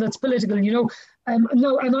describe something that's political, you know.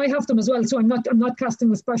 No, and I have them as well. So I'm not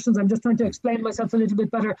casting aspersions. I'm just trying to explain myself a little bit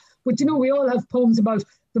better. But you know, we all have poems about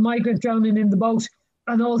the migrant drowning in the boat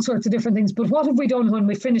and all sorts of different things. But what have we done when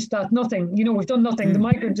we finished that? Nothing. You know, we've done nothing. The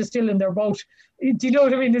migrant is still in their boat. Do you know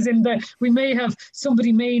what I mean? As in,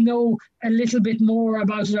 somebody may know a little bit more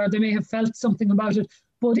about it, or they may have felt something about it.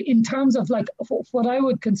 But in terms of, like, what I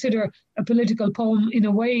would consider a political poem, in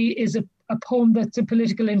a way, is a poem that's a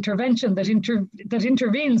political intervention that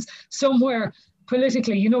intervenes somewhere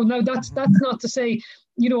politically, you know. Now that's not to say,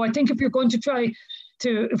 you know, I think if we're going to try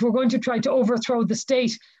to overthrow the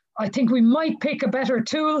state, I think we might pick a better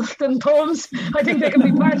tool than poems. I think they can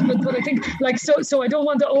be part of it, but I think, like, so I don't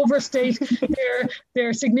want to overstate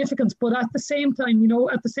their significance. But at the same time, you know,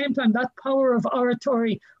 that power of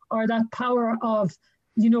oratory, or that power of,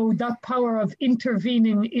 you know, that power of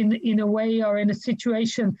intervening in a way or in a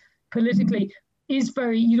situation politically, is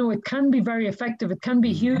very, you know, it can be very effective. It can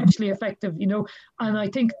be hugely effective, you know. And I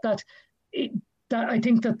think that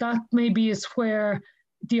maybe is where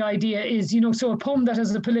the idea is, you know. So a poem that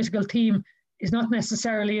has a political theme is not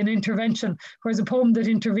necessarily an intervention, whereas a poem that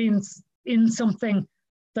intervenes in something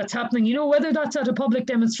that's happening, you know, whether that's at a public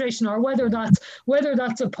demonstration, or whether that's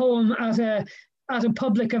a poem at a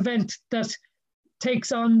public event that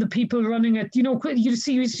takes on the people running it, you know. You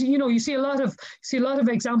see a lot of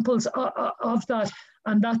examples of that,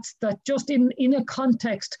 and that's that. Just in a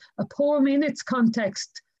context, a poem in its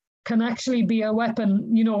context can actually be a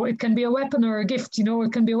weapon. You know, it can be a weapon or a gift. You know,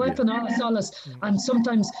 it can be a weapon or a solace. And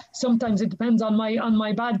sometimes it depends on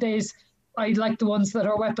my bad days. I like the ones that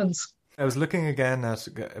are weapons. I was looking again at,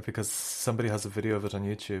 because somebody has a video of it on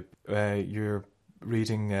YouTube. You're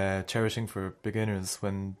reading "Cherishing for Beginners"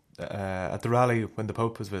 when. At the rally when the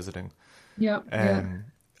Pope was visiting, and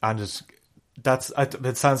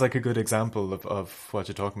it sounds like a good example of what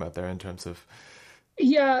you're talking about there in terms of.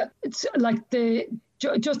 Yeah, it's like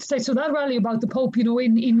just to say, so that rally about the Pope, you know,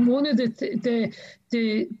 in one of the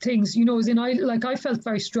things, you know, is I felt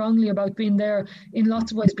very strongly about being there in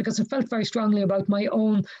lots of ways, because I felt very strongly about my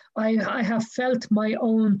own. I have felt my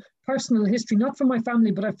own personal history, not from my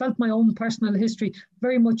family, but I felt my own personal history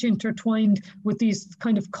very much intertwined with these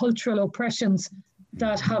kind of cultural oppressions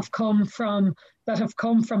that have come from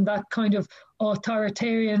that kind of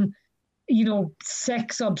authoritarian, you know,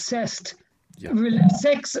 sex obsessed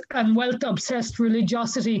sex and wealth obsessed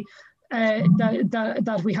religiosity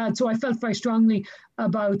that we had. So I felt very strongly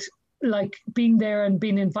about like being there and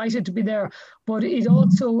being invited to be there. But it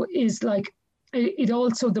also is like,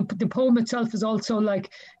 the poem itself is also like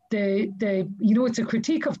it's a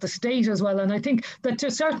critique of the state as well. And I think that to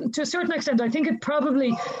a certain extent, I think it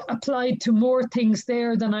probably applied to more things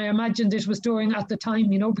there than I imagined it was doing at the time,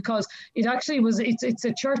 because it actually it's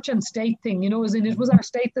a church and state thing, as in it was our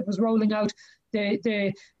state that was rolling out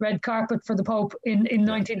the red carpet for the Pope in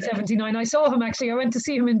 1979. I saw him actually. I went to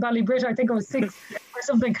see him in Ballybrit. I think I was 6 or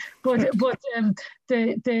something. But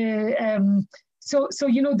So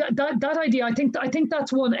that idea, I think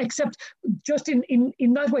that's one. Except just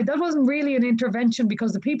in that way, that wasn't really an intervention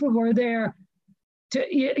because the people were there.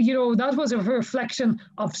 That was a reflection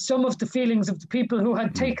of some of the feelings of the people who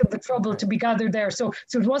had taken the trouble to be gathered there. So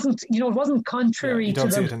it wasn't contrary. You don't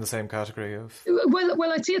to see them. it in the same category of.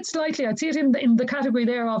 Well, I'd see it slightly. I'd see it in the category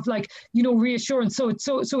there of like reassurance. So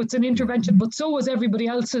it's an intervention, but so was everybody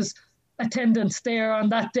else's attendance there on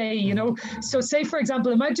that day. So say for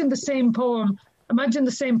example, imagine the same poem,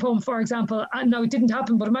 for example, and now it didn't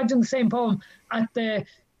happen, but imagine the same poem at the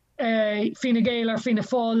Fine Gael or Fianna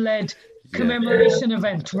Fáil led commemoration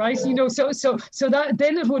event, right? So that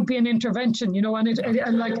then it would be an intervention, and I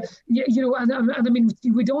mean,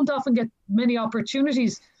 we don't often get many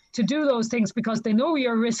opportunities to do those things because they know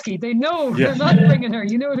you're risky. They know they're not bringing her.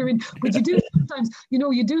 You know what I mean? But you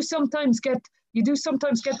do sometimes get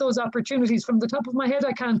those opportunities. From the top of my head,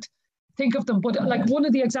 I can't think of them, but like one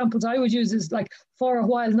of the examples I would use is like for a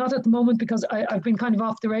while, not at the moment because I've been kind of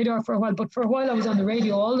off the radar for a while, but for a while I was on the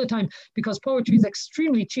radio all the time because poetry is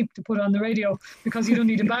extremely cheap to put on the radio because you don't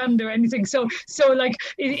need a band or anything. So like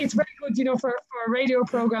it's very good, for radio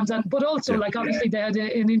programs, but also like obviously they had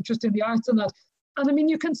an interest in the arts and that. And I mean,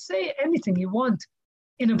 you can say anything you want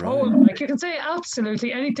in a poem. Like you can say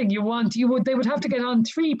absolutely anything you want. They would have to get on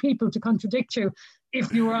 3 people to contradict you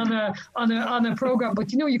if you were on a program.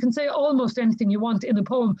 But you can say almost anything you want in a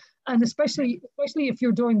poem, and especially if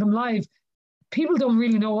you're doing them live, people don't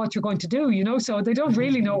really know what you're going to do. So they don't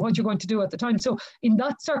really know what you're going to do at the time. So in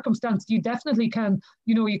that circumstance, you definitely can,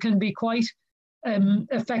 you can be quite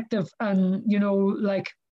effective, and you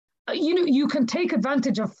can take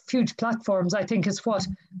advantage of huge platforms, I think, is what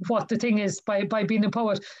the thing is by being a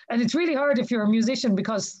poet. And it's really hard if you're a musician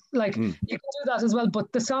because like you can do that as well,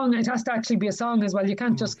 but the song, it has to actually be a song as well. You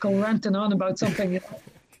can't just go ranting on about something.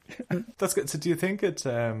 That's good. So do you think it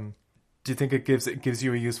gives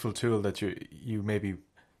you a useful tool that you maybe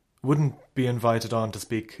wouldn't be invited on to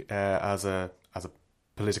speak as a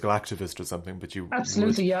political activist or something, but you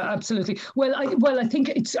absolutely would. Yeah, absolutely. Well, I think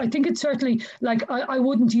it's certainly like I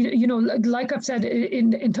wouldn't, like I've said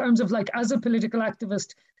in terms of like as a political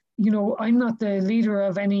activist, I'm not the leader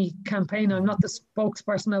of any campaign. I'm not the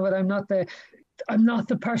spokesperson of it. I'm not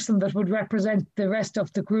the person that would represent the rest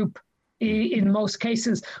of the group in most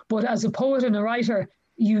cases. But as a poet and a writer,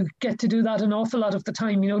 you get to do that an awful lot of the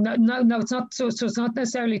time. Now it's not so it's not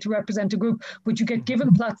necessarily to represent a group, but you get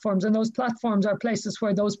given platforms, and those platforms are places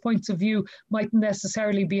where those points of view mightn't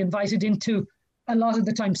necessarily be invited into a lot of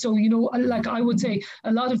the time. So like I would say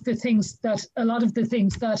a lot of the things that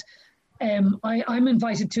I'm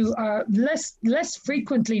invited to are less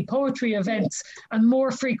frequently poetry events, and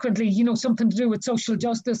more frequently, something to do with social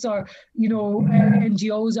justice or,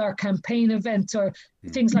 NGOs or campaign events or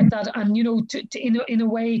things like that. And, in a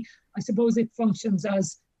way, I suppose it functions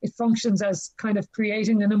as kind of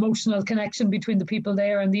creating an emotional connection between the people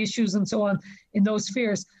there and the issues and so on in those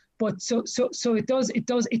spheres. But so it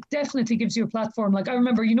definitely gives you a platform. Like I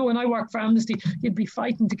remember, when I worked for Amnesty, you'd be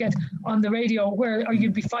fighting to get on the radio, or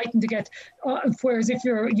you'd be fighting to get. Whereas if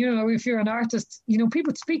you're an artist,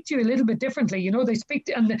 people speak to you a little bit differently. They speak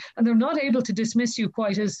to, and they're not able to dismiss you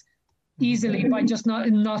quite as easily by just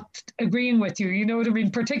not agreeing with you. You know what I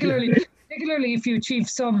mean? Particularly if you achieve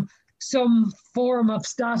some form of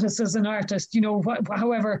status as an artist.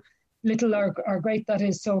 However little or great that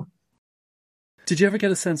is. So. Did you ever get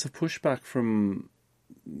a sense of pushback from,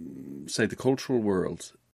 say, the cultural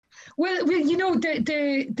world? Well,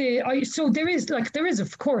 so there is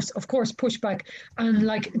of course pushback, and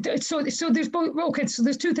like so there's both. Okay, so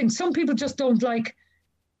there's 2 things. Some people just don't like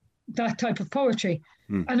that type of poetry,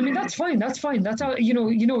 and I mean that's fine. That's all.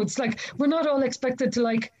 It's like we're not all expected to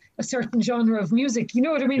like a certain genre of music. You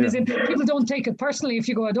know what I mean? Yeah. People don't take it personally if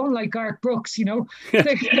you go, I don't like Garth Brooks, do you know what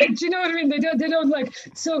I mean? They don't like,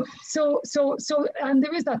 so, and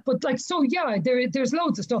there is that, but like, so yeah, there's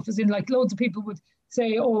loads of stuff, as in like loads of people would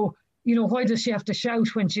say, oh, why does she have to shout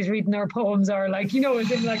when she's reading her poems? Or like,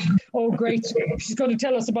 as in like, oh great, she's going to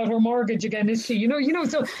tell us about her mortgage again, is she?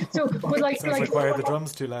 So but like, sounds like why are the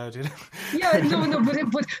drums too loud? Yeah, no,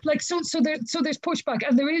 but like, so there's pushback,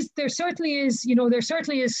 and there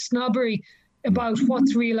certainly is snobbery about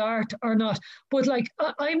what's real art or not. But like,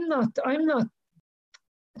 I'm not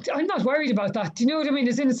worried about that. Do you know what I mean?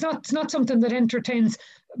 As in, it's not something that entertains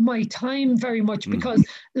my time very much, because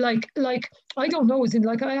like I don't know, as in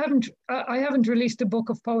like I haven't released a book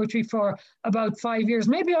of poetry for about 5 years.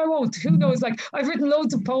 Maybe I won't. Who knows? Like, I've written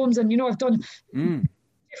loads of poems, and I've done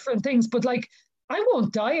different things, but like, I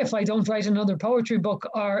won't die if I don't write another poetry book,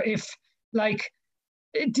 or if like,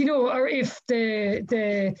 or if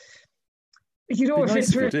the if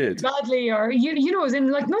it's written badly, or as in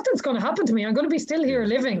like, nothing's going to happen to me. I'm going to be still here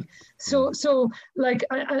living. So like,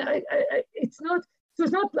 it's not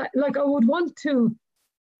like I would want to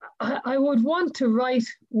write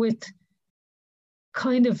with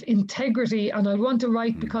kind of integrity, and I want to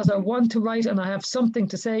write because I want to write and I have something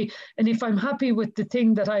to say. And if I'm happy with the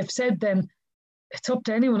thing that I've said, then it's up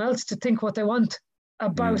to anyone else to think what they want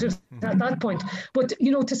about it at that point. But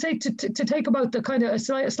to say to take about the kind of a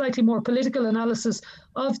slightly more political analysis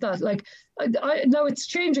of that, like, now it's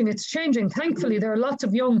changing. Thankfully, there are lots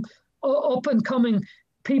of young up and coming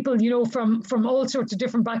people, from all sorts of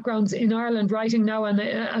different backgrounds in Ireland writing now, and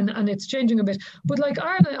it's changing a bit. But like,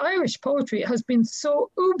 Irish poetry has been so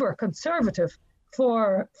uber conservative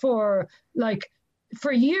for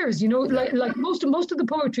years, like most of the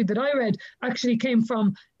poetry that I read actually came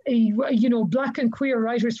from black and queer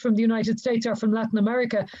writers from the United States or from Latin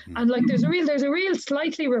America. And like, there's a real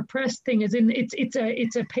slightly repressed thing, as in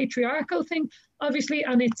it's a patriarchal thing, obviously,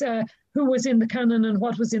 and it's who was in the canon and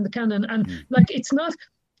what was in the canon, and like, it's not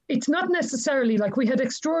necessarily like, we had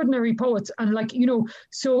extraordinary poets, and like,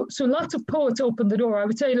 so lots of poets opened the door. I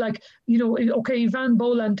would say, like, okay, Van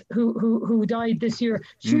Boland, who died this year,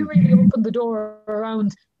 she really opened the door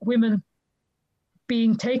around women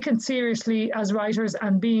being taken seriously as writers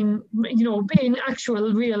and being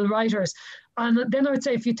actual real writers. And then I would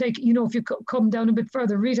say, if you come down a bit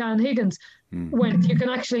further, Rita Ann Higgins went, you can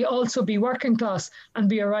actually also be working class and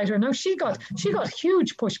be a writer. Now, she got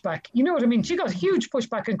huge pushback. You know what I mean? She got huge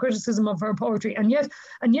pushback and criticism of her poetry. And yet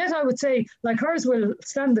I would say, like, hers will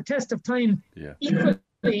stand the test of time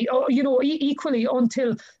equally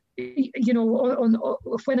until,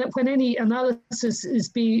 when any analysis is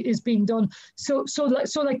being done. So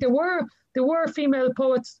like, there were female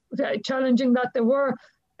poets challenging that. There were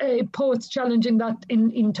poets challenging that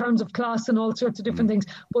in terms of class and all sorts of different things.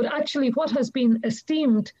 But actually, what has been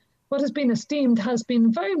esteemed has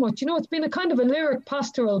been very much, it's been a kind of a lyric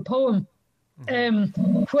pastoral poem.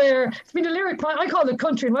 Where it's been a lyric, I call it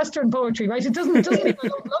country and western poetry, right? It doesn't mean I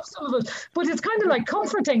don't love some of it, but it's kind of like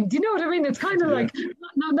comforting. Do you know what I mean? It's kind of like,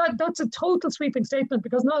 no, that's a total sweeping statement,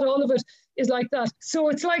 because not all of it is like that. So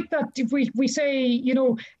it's like that, if we say,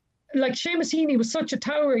 like, Seamus Heaney was such a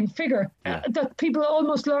towering figure that people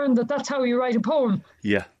almost learned that that's how you write a poem.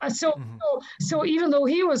 Yeah. So even though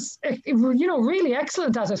he was, really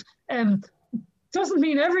excellent at it, doesn't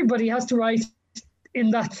mean everybody has to write in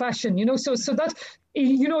that fashion, so that,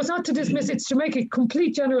 it's not to dismiss, it's to make a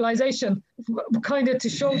complete generalization, kind of to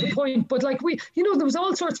show the point. But like, there was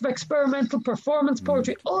all sorts of experimental performance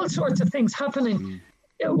poetry, all sorts of things happening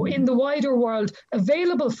in the wider world,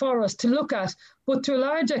 available for us to look at, but to a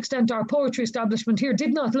large extent our poetry establishment here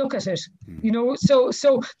did not look at it.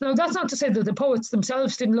 So now, that's not to say that the poets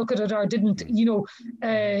themselves didn't look at it or didn't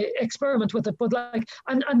experiment with it, but like,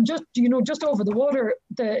 and just just over the water,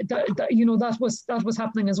 that was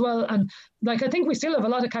happening as well. And like, I think we still have a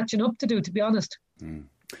lot of catching up to do, to be honest.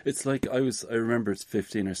 It's like, I remember it's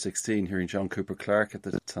 15 or 16 hearing John Cooper Clarke at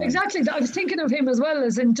the time. Exactly, I was thinking of him as well,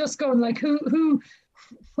 as in just going like,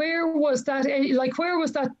 where was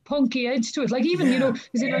that punky edge to it? Like, even,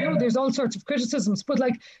 as in, I know there's all sorts of criticisms, but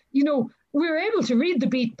like, we're able to read the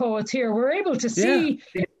beat poets here. We're able to see,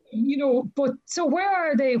 but so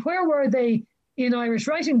where were they in Irish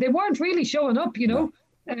writing? They weren't really showing up, No,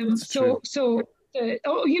 until,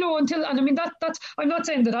 and I mean, that's, I'm not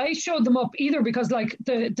saying that I showed them up either, because like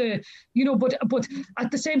but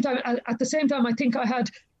at the same time, I think I had,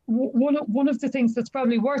 one of the things that's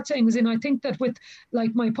probably worth saying is, I think that with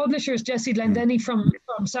like my publishers, Jessie Glendenny from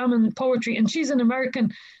Salmon Poetry, and she's an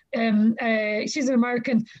American, that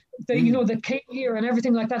came here and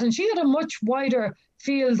everything like that, and she had a much wider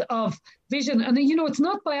field of vision, and it's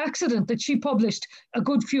not by accident that she published a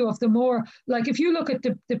good few of the more, like, if you look at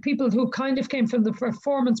the people who kind of came from the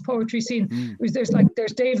performance poetry scene, there's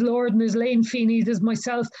Dave Lord, and there's Lane Feeney, there's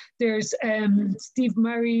myself, there's Steve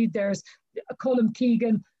Murray, there's Colm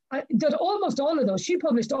Keegan, that almost all of those, she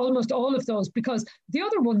published almost all of those, because the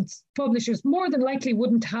other ones, publishers, more than likely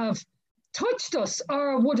wouldn't have touched us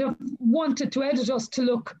or would have wanted to edit us to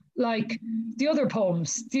look like the other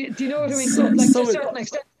poems. Do you know what I mean? So to a certain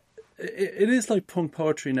extent. It is like punk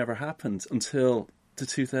poetry never happened until the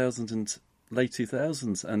late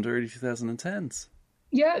 2000s and early 2010s.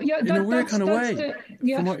 Yeah, in a weird kind of way.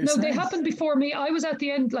 They happened before me. I was at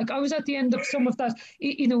the end, of some of that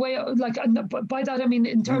in a way. Like, by that I mean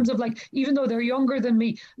in terms of, like, even though they're younger than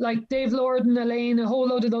me, like Dave Lord and Elaine, a whole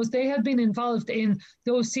load of those, they had been involved in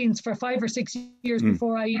those scenes for 5 or 6 years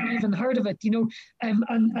before I even heard of it.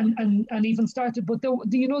 And even started. But there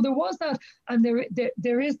was that, and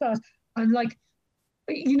there is that, and like.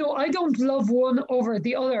 I don't love one over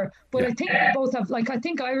the other, but I think they both have, like, I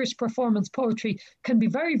think Irish performance poetry can be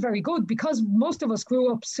very, very good, because most of us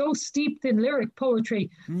grew up so steeped in lyric poetry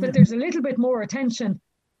that there's a little bit more attention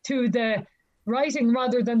to the writing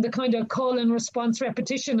rather than the kind of call and response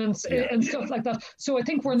repetition and stuff like that. So I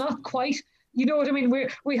think we're not quite, you know what I mean?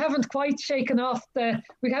 We haven't quite shaken off the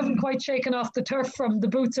turf from the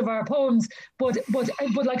boots of our poems, but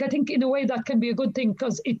like, I think in a way that can be a good thing,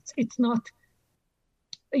 because it's not.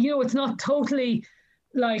 It's not totally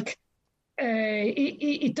like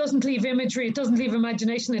it doesn't leave imagery, it doesn't leave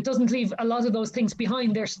imagination, it doesn't leave a lot of those things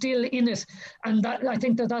behind. They're still in it, and that, I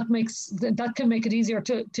think that can make it easier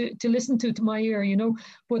to listen to my ear.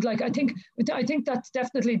 But like, I think that's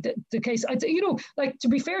definitely the case. Like, to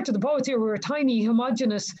be fair to the poets here, we're a tiny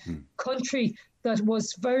homogenous country that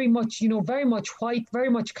was very much white, very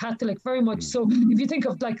much Catholic, very much so. If you think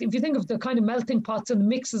of the kind of melting pots and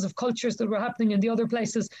mixes of cultures that were happening in the other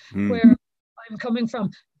places where I'm coming from,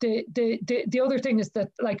 the other thing is that,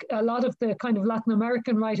 like, a lot of the kind of Latin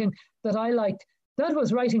American writing that I liked, that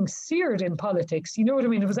was writing seared in politics. You know what I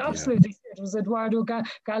mean? It was absolutely seared. It was Eduardo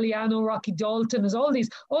Galeano, Rocky Dalton, there's all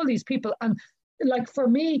these people. And like, for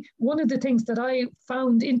me, one of the things that I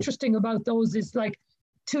found interesting about those is, like,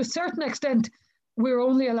 to a certain extent, we're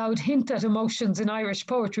only allowed hint at emotions in Irish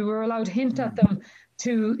poetry. We're allowed hint at them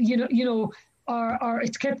to, or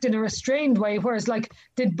it's kept in a restrained way. Whereas, like,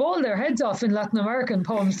 they'd bawl their heads off in Latin American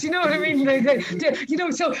poems. Do you know what I mean?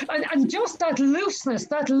 So, and just that looseness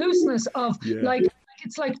of like,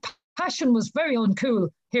 it's like passion was very uncool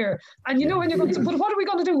here. And when you're going to, but what are we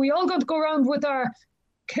going to do? We all got to go around with our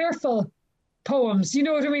careful poems. You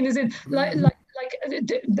know what I mean? As in,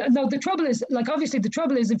 now the trouble is, like, obviously the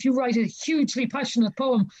trouble is, if you write a hugely passionate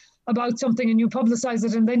poem about something and you publicize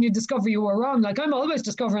it and then you discover you were wrong, like I'm always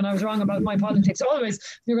discovering I was wrong about my politics, always.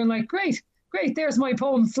 You're going like, great, there's my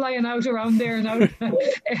poem flying out around there now.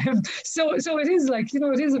 So it is like,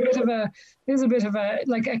 it is a bit of a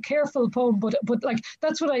like a careful poem, but like,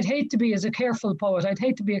 that's what I'd hate to be, as a careful poet. I'd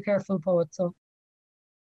hate to be a careful poet. So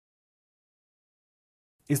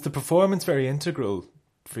is the performance very integral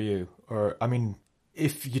for you? Or, I mean,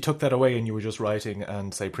 if you took that away and you were just writing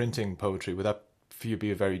and, say, printing poetry, would that for you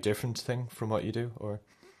be a very different thing from what you do? Or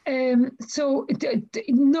no.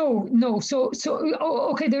 So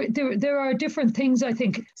okay, there are different things, I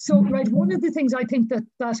think. So, right, one of the things I think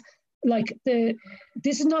that like,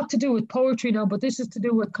 this is not to do with poetry now, but this is to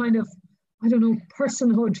do with kind of, I don't know,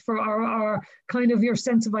 personhood, for our kind of your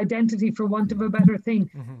sense of identity, for want of a better thing.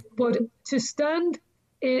 But to stand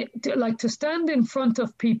in front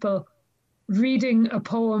of people reading a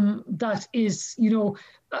poem that is, to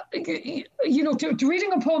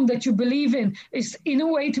reading a poem that you believe in is, in a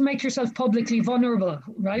way, to make yourself publicly vulnerable,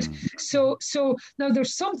 right? So now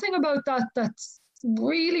there's something about that that's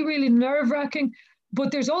really, really nerve-wracking,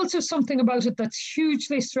 but there's also something about it that's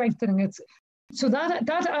hugely strengthening. So that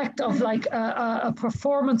act of, like, a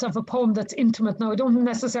performance of a poem that's intimate. Now, I don't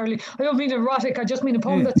mean erotic. I just mean a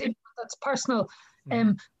poem that's intimate, that's personal.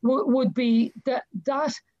 Would be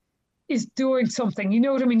that is doing something. You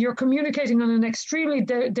know what I mean? You're communicating on an extremely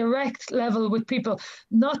direct level with people,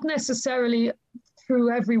 not necessarily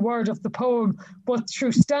through every word of the poem, but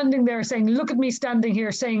through standing there saying, look at me standing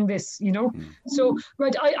here saying this, So,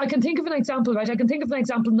 right, I can think of an example, right? I can think of an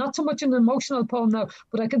example, not so much an emotional poem now,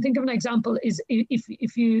 but I can think of an example is,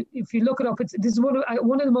 if you look it up, this is one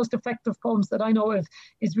of the most effective poems that I know of,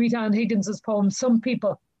 is Rita Ann Higgins's poem, Some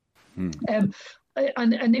People. And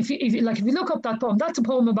if you look up that poem, that's a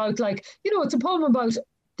poem about, like, it's a poem about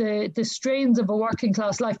the strains of a working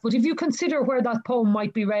class life. But if you consider where that poem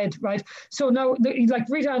might be read, right? So now, like,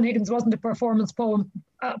 Rita Ann Higgins wasn't a performance poet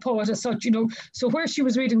as such, so where she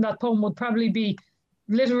was reading that poem would probably be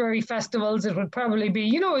literary festivals. It would probably be,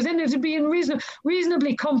 you know, it would be in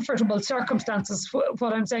reasonably comfortable circumstances,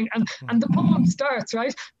 what I'm saying. And the poem starts,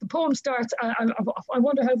 right? The poem starts, I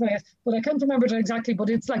wonder how but I can't remember it exactly, but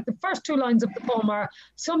it's like the first two lines of the poem are,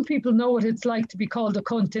 some people know what it's like to be called a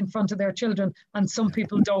cunt in front of their children, and some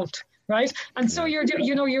people don't. Right. And so you're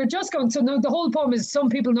just going, so now the whole poem is, some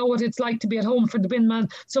people know what it's like to be at home for the bin man.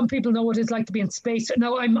 Some people know what it's like to be in space.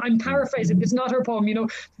 Now I'm paraphrasing. It's not her poem, you know,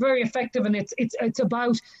 very effective. And it's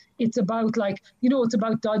about like, you know, it's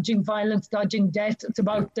about dodging violence, dodging death. It's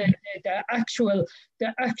about the actual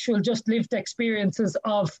just lived experiences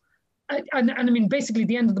of, and I mean, basically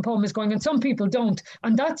the end of the poem is going, and some people don't.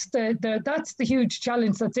 And that's the huge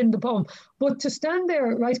challenge that's in the poem. But to stand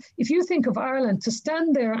there, right, if you think of Ireland, to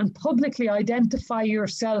stand there and publicly identify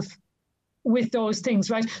yourself with those things,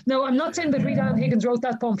 right? Now, I'm not saying that Rita Ann Higgins wrote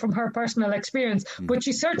that poem from her personal experience, but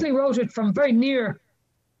she certainly wrote it from very near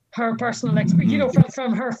her personal experience, you know,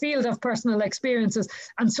 from her field of personal experiences.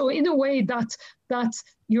 And so in a way that's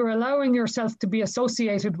you're allowing yourself to be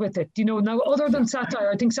associated with it, you know. Now, other than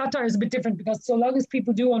satire, I think satire is a bit different, because so long as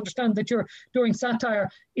people do understand that you're doing satire,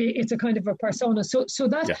 it's a kind of a persona. So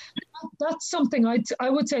that's something I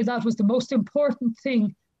would say that was the most important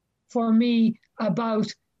thing for me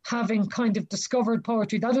about having kind of discovered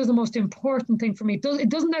poetry. That was the most important thing for me. It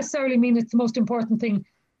doesn't necessarily mean it's the most important thing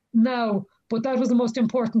now, but that was the most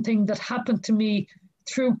important thing that happened to me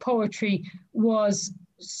through poetry, was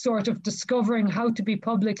sort of discovering how to be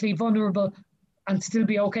publicly vulnerable and still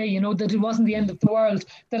be okay, you know, that it wasn't the end of the world.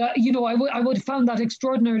 That I would have found that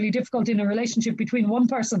extraordinarily difficult in a relationship between one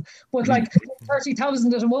person, but like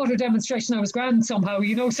 30,000 at a water demonstration, I was grand somehow,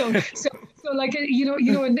 you know. So like, you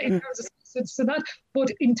know, in terms of so that,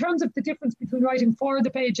 but in terms of the difference between writing for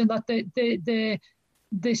the page and that the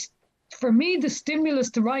for me, the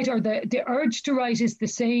stimulus to write, or the urge to write, is the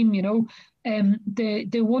same, you know.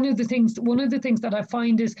 One of the things that I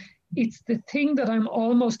find is, it's the thing that I'm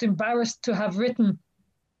almost embarrassed to have written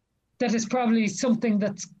that is probably something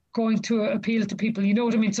that's going to appeal to people, you know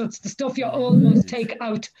what I mean? So it's the stuff you almost take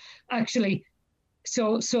out, actually.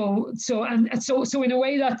 So in a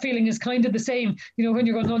way, that feeling is kind of the same, you know, when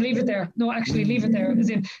you're going, no, leave it there. No, actually leave it there. As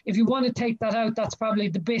in, if you want to take that out, that's probably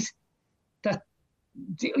the bit that,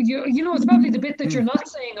 you know, it's probably the bit that you're not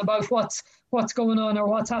saying about what's going on or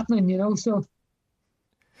what's happening, you know. So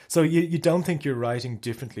you don't think you're writing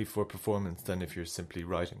differently for performance than if you're simply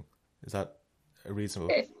writing? Is that a reasonable?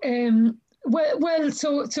 Well,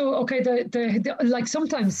 so okay. The like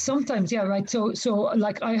sometimes, yeah, right. So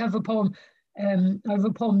like I have a poem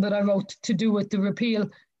that I wrote to do with the repeal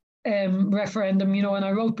referendum, you know, and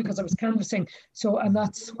I wrote because I was canvassing. So, and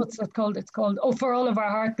that's, what's that called? It's called For All of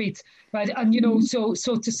Our Heartbeats, right? And you know, so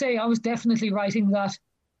to say I was definitely writing that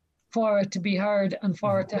for it to be heard and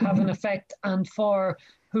for it to have an effect, and for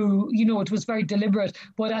who, you know, it was very deliberate.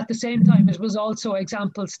 But at the same time, it was also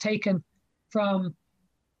examples taken from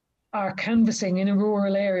our canvassing in a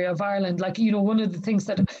rural area of Ireland. Like, you know, one of the things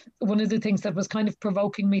that was kind of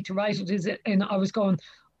provoking me to write it is, and I was going,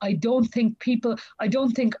 I don't think people in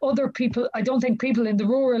the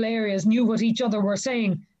rural areas knew what each other were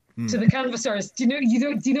saying to the canvassers. Do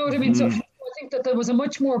you know what I mean? So I think that there was a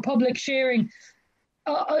much more public sharing.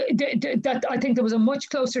 That I think there was a much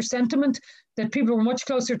closer sentiment, that people were much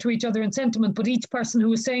closer to each other in sentiment, but each person who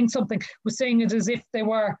was saying something was saying it as if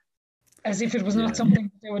it was not something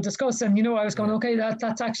they would discuss. And, you know, I was going, okay,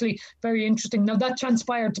 that's actually very interesting. Now that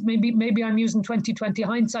transpired, maybe I'm using 2020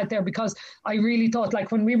 hindsight there, because I really thought,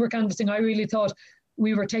 like, when we were canvassing, I really thought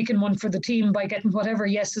we were taking one for the team by getting whatever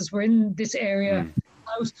yeses were in this area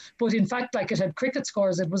out. But in fact, like, it had cricket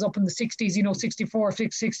scores. It was up in the 60s, you know, 64,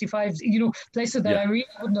 65, you know, places that I really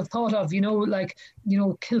wouldn't have thought of, you know, like, you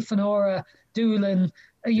know, Kilfenora, Doolin.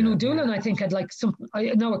 You know, Doolin, I think, had like some,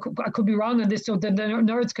 I could be wrong on this, so the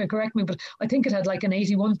nerds can correct me, but I think it had like an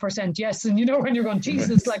 81% yes. And, you know, when you're going,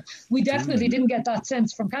 Jesus, like, we definitely didn't get that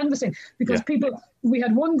sense from canvassing, because we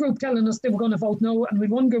had one group telling us they were going to vote no, and we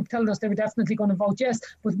had one group telling us they were definitely going to vote yes,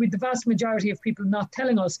 but with the vast majority of people not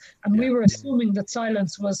telling us. And we were assuming that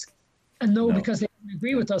silence was a no because they didn't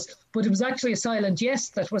agree with us, but it was actually a silent yes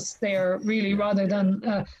that was there, really, rather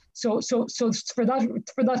than so for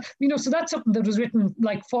that, you know, so that's something that was written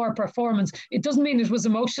like for performance. It doesn't mean it was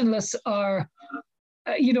emotionless or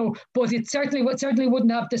you know, but it certainly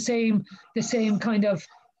wouldn't have the same kind of,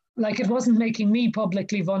 like, it wasn't making me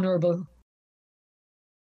publicly vulnerable.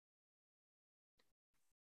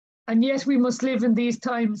 And yet we must live in these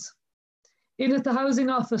times. In at the housing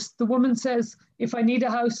office, the woman says, if I need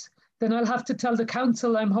a house, then I'll have to tell the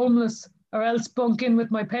council I'm homeless, or else bunk in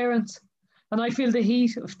with my parents. And I feel the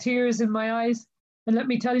heat of tears in my eyes. And let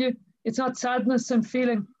me tell you, It's not sadness I'm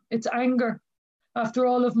feeling, it's anger. After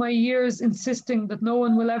all of my years insisting that no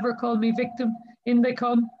one will ever call me victim, in they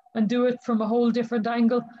come and do it from a whole different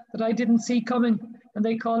angle that I didn't see coming, and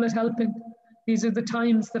they call it helping. These are the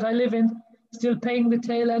times that I live in, still paying the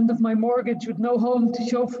tail end of my mortgage with no home to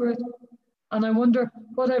show for it. And I wonder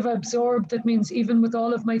what I've absorbed that means even with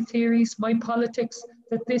all of my theories, my politics,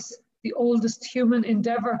 that this, the oldest human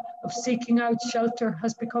endeavour of seeking out shelter,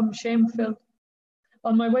 has become shame-filled.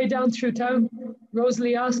 On my way down through town,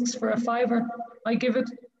 Rosalie asks for a fiver. I give it.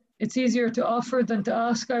 It's easier to offer than to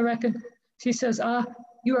ask, I reckon. She says, "Ah,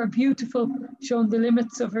 you are beautiful," showing the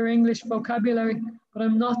limits of her English vocabulary. But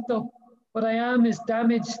I'm not, though. What I am is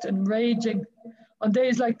damaged and raging. On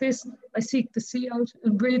days like this, I seek the sea out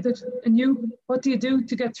and breathe it. And you, what do you do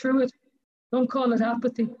to get through it? Don't call it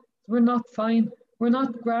apathy. We're not fine. We're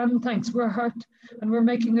not grand, thanks. We're hurt. And we're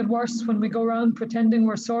making it worse when we go around pretending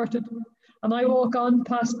we're sorted. And I walk on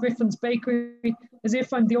past Griffin's Bakery as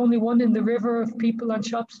if I'm the only one in the river of people on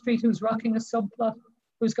Shop Street who's rocking a subplot,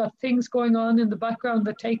 who's got things going on in the background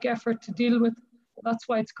that take effort to deal with. That's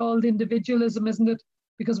why it's called individualism, isn't it?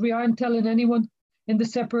 Because we aren't telling anyone. In the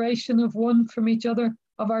separation of one from each other,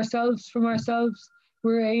 of ourselves from ourselves,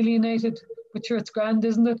 we're alienated. But sure, it's grand,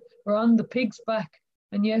 isn't it? We're on the pig's back,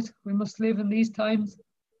 and yet we must live in these times.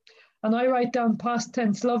 And I write down past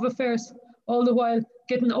tense love affairs, all the while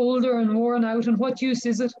getting older and worn out. And what use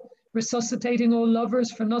is it? Resuscitating old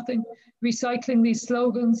lovers for nothing, recycling these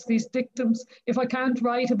slogans, these dictums. If I can't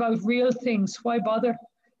write about real things, why bother?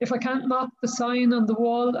 If I can't mock the sign on the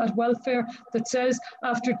wall at welfare that says,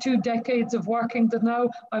 after 2 decades of working, that now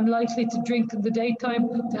I'm likely to drink in the daytime,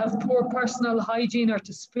 to have poor personal hygiene, or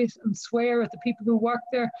to spit and swear at the people who work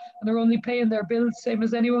there and are only paying their bills, same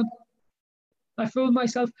as anyone. I fool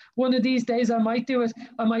myself. One of these days I might do it.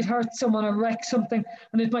 I might hurt someone or wreck something,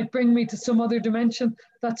 and it might bring me to some other dimension.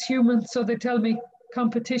 That's human, so they tell me,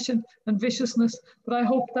 competition and viciousness. But I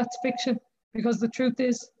hope that's fiction, because the truth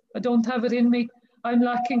is, I don't have it in me. I'm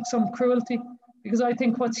lacking some cruelty, because I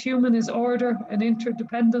think what's human is order and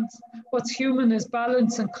interdependence. What's human is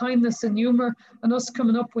balance and kindness and humour, and us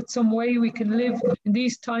coming up with some way we can live in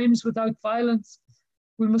these times without violence.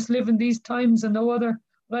 We must live in these times and no other.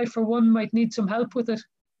 But I, for one, might need some help with it.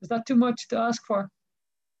 Is that too much to ask for?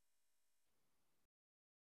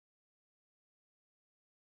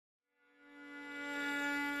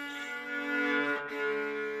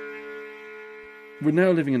 We're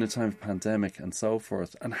now living in a time of pandemic and so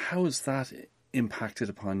forth. And how has that impacted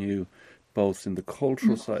upon you, both in the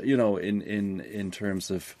cultural side, you know, in terms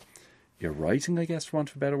of your writing, I guess, for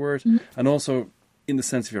want of a better word, and also in the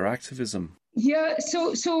sense of your activism? Yeah,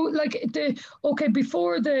 so like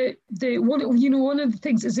before the one, you know, one of the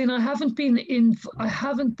things is I haven't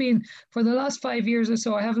been for the last 5 years or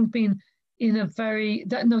so. I haven't been in a very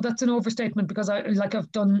that's an overstatement, because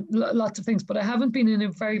I've done lots of things, but I haven't been in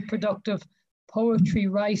a very productive poetry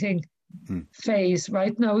writing phase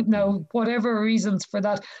right now. Whatever reasons for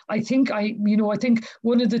that, I think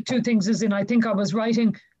one of the two things is I think I was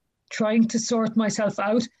writing, trying to sort myself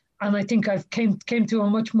out. And I think I've came to a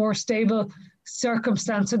much more stable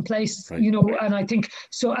circumstance and place, right. You know, and I think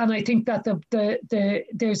so. And I think that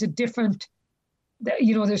there's a different,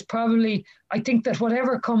 you know, there's probably, I think that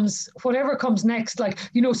whatever comes next, like,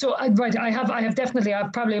 you know, so I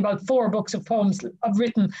have probably about 4 books of poems I've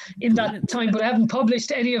written in that time, but I haven't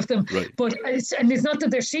published any of them. Right. But it's not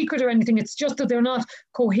that they're secret or anything. It's just that they're not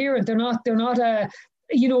coherent. They're not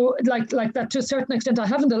you know, like that to a certain extent. I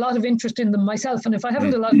haven't a lot of interest in them myself, and if I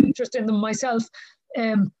haven't a lot of interest in them myself,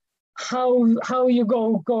 how you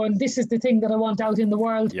go and this is the thing that I want out in the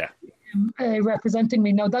world, representing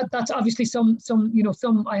me. Now that's obviously some you know,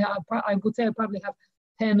 some I would say I probably have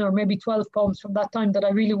 10 or maybe 12 poems from that time that I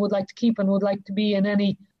really would like to keep and would like to be in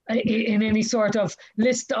any sort of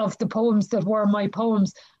list of the poems that were my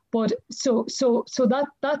poems. But so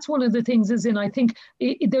that's one of the things I think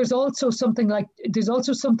there's also something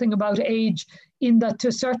about age, in that to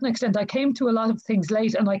a certain extent I came to a lot of things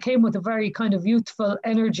late, and I came with a very kind of youthful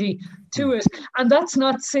energy to it, and that's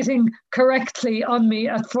not sitting correctly on me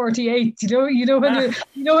at 48.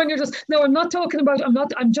 When you're just, no,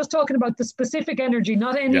 I'm just talking about the specific energy,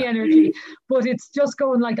 not any energy, but it's just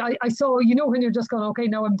going like I saw, you know, when you're just going, okay,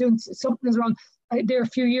 now I'm doing something is wrong. There a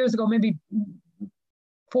few years ago, maybe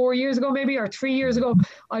 4 years ago, maybe, or 3 years ago,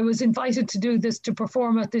 I was invited to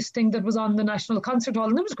perform at this thing that was on the National Concert Hall,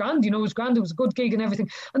 and it was grand, you know, it was grand, it was a good gig and everything.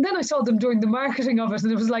 And then I saw them doing the marketing of it, and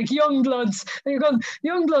it was like young bloods, and you're going,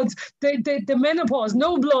 young bloods, the menopause,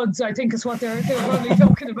 no bloods, I think is what they're probably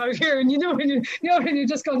talking about here. And when you're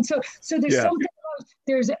just going, so there's something about,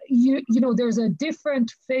 there's a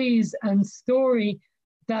different phase and story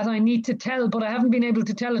that I need to tell, but I haven't been able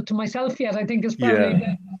to tell it to myself yet. I think is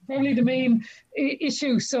probably the main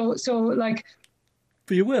issue. So like,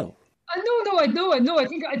 but you will. I know.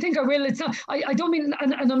 I think I will. It's not. I don't mean,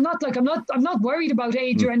 and I'm not like I'm not worried about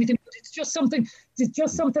age or anything. But it's just something. It's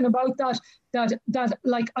just something about that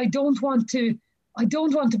like I don't want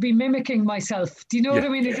to be mimicking myself. Do you know what I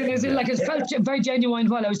mean? It felt very genuine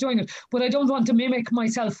while I was doing it, but I don't want to mimic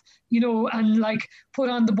myself, and like put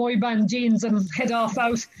on the boy band jeans and head off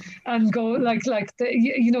out and go that's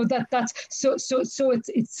so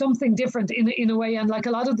it's something different in a way. And like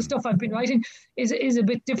a lot of the stuff I've been writing is a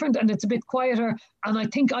bit different and it's a bit quieter. And I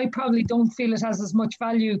think I probably don't feel it has as much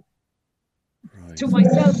value to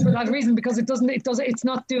myself for that reason, because it's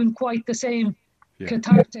not doing quite the same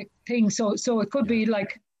cathartic thing. So it could be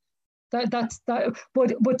like that.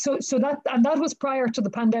 But so that was prior to the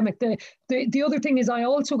pandemic. The other thing is I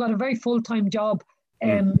also got a very full-time job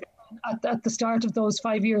at the start of those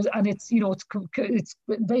 5 years, and it's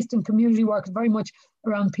based in community work, very much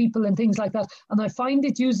around people and things like that. And I find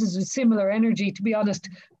it uses a similar energy, to be honest.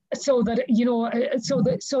 So that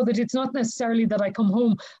it's not necessarily that I come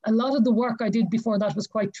home. A lot of the work I did before that was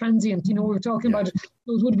quite transient. We were talking about it.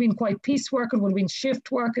 It would have been quite piecework. It would have been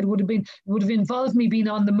shift work. It would have involved me being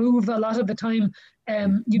on the move a lot of the time.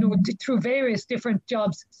 Through various different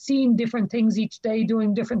jobs, seeing different things each day,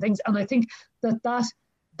 doing different things. And I think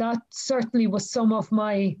that certainly was some of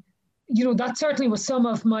my,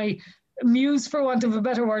 muse, for want of a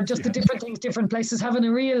better word. Just the different things, different places, having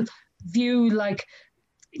a real view,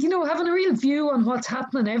 having a real view on what's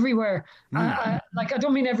happening everywhere. I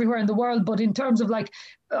don't mean everywhere in the world, but in terms of like,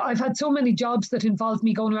 I've had so many jobs that involve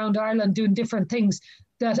me going around Ireland doing different things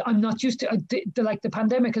that I'm not used to. The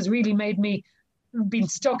pandemic has really made me been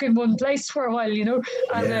stuck in one place for a while, and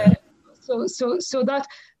so that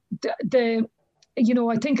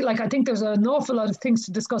I think there's an awful lot of things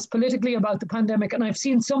to discuss politically about the pandemic, and I've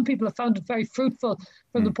seen some people have found it very fruitful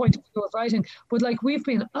from the point of view of writing. But like, we've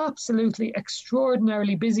been absolutely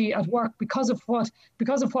extraordinarily busy at work because of what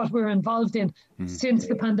we're involved in since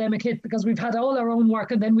the pandemic hit, because we've had all our own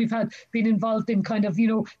work, and then we've been involved in kind of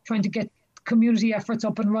trying to get community efforts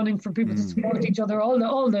up and running for people to support each other,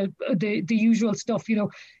 all the usual stuff,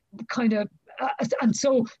 kind of. And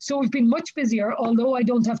so we've been much busier, although I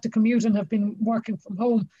don't have to commute and have been working from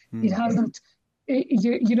home. It hasn't,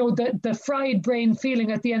 the fried brain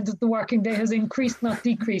feeling at the end of the working day has increased, not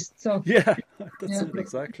decreased. So that's it,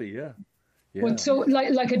 exactly. Yeah. But so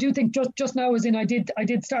like I do think just now, as in I did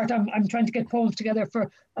start. I'm trying to get poems together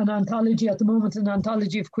for an anthology at the moment, an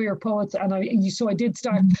anthology of queer poets, and I did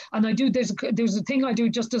start, and I do. There's a thing I do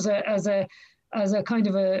just as a kind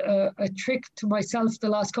of a trick to myself the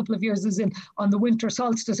last couple of years, is on the winter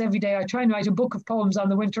solstice every day I try and write a book of poems on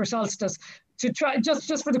the winter solstice, to try just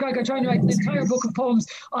for the crack. I try and write an entire book of poems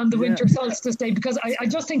on the winter solstice day, because I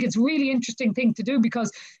just think it's a really interesting thing to do,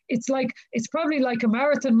 because it's probably like a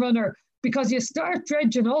marathon runner, because you start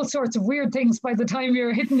dredging all sorts of weird things by the time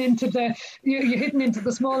you're hitting into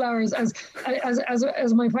the small hours,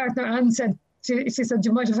 as my partner Anne said. She said,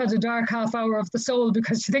 you might have had a dark half hour of the soul,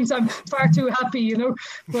 because she thinks I'm far too happy,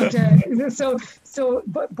 But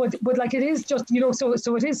but like, it is just,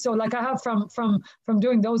 so it is. So like, I have from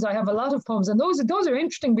doing those, I have a lot of poems, and those are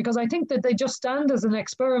interesting, because I think that they just stand as an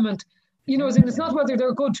experiment, as in, it's not whether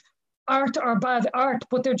they're good art or bad art,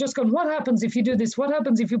 but they're just going, what happens if you do this? What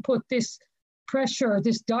happens if you put this pressure,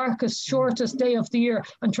 this darkest, shortest day of the year,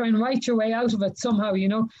 and try and write your way out of it somehow,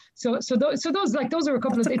 So those are a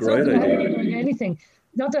couple of. It's not that I haven't been doing anything,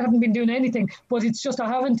 not that I haven't been doing anything, but it's just I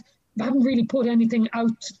haven't really put anything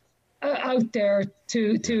out there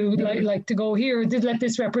to like to go, here, let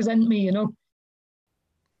this represent me,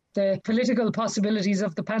 the political possibilities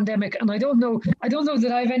of the pandemic. And I don't know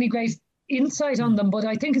that I have any great insight on them, but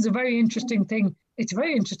I think it's a very interesting thing. It's a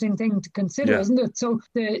very interesting thing to consider, isn't it? So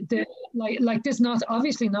the like this, not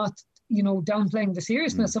obviously not downplaying the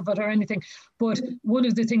seriousness of it or anything, but one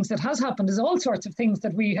of the things that has happened is all sorts of things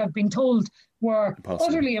that we have been told were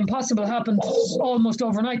utterly impossible happened almost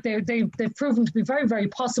overnight. They've proven to be very, very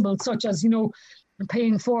possible, such as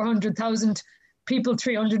paying 400,000 people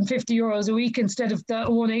 €350 a week instead of the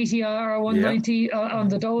 180 or 190 on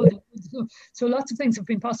the dole. So lots of things have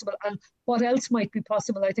been possible, and what else might be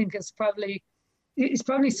possible, I think, is probably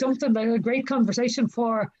something like a great conversation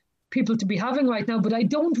for people to be having right now. But I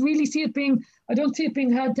don't really see it being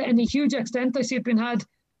had to any huge extent. I see it being had,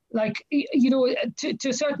 like, to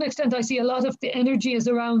a certain extent. I see a lot of the energy is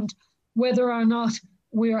around whether or not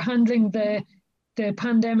we are handling the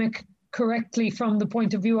pandemic correctly from the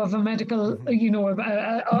point of view of a medical,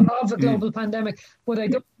 of a global pandemic. But I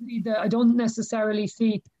don't necessarily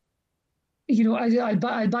see I'll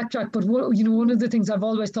backtrack, but one of the things I've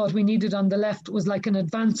always thought we needed on the left was like an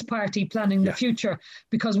advanced party planning the future,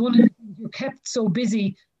 because one of the things you're kept so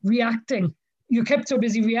busy reacting. You're kept so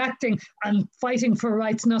busy reacting and fighting for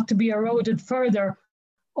rights not to be eroded further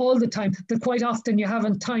all the time that quite often you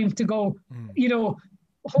haven't time to go,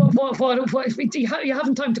 what you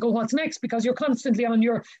haven't time to go what's next, because you're constantly on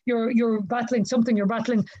you're battling something, you're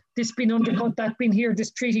battling this being undercut, that being here,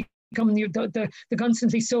 this treaty coming, the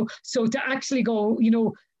constantly. So to actually go,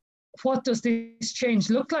 what does this change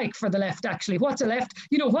look like for the left? Actually, what's a left?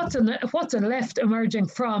 What's a left emerging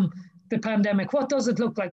from the pandemic? What does it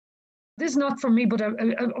look like? This is not from me, but I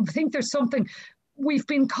think there's something. We've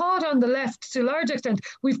been caught on the left to a large extent.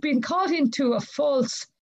 We've been caught into a false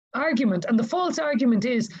argument. And the false argument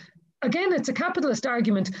is, again, it's a capitalist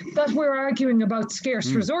argument that we're arguing about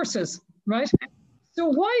scarce resources, right? So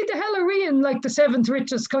why the hell are we in like the 7th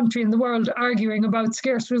richest country in the world arguing about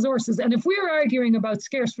scarce resources? And if we're arguing about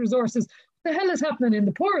scarce resources, what the hell is happening in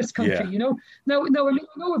the poorest country? Now, if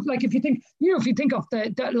you think of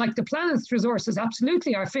the planet's resources,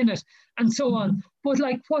 absolutely are finite and so on. But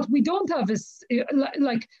like what we don't have is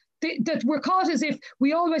that we're caught as if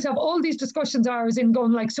we always have all these discussions hours in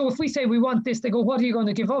going like, so if we say we want this, they go, what are you going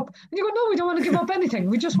to give up? And you go, no, we don't want to give up anything.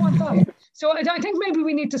 We just want that. So I think maybe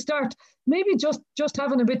we need to start maybe just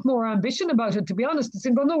having a bit more ambition about it, to be honest. It's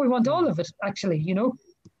in go, no, we want all of it, actually,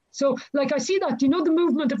 So like I see that, the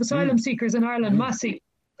movement of asylum seekers in Ireland, massive.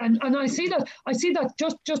 And I see that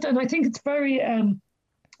just and I think it's very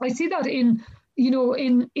I see that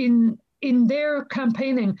in their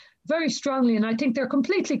campaigning very strongly, and I think they're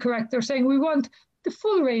completely correct. They're saying we want the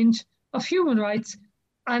full range of human rights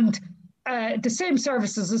and the same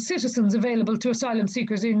services as citizens available to asylum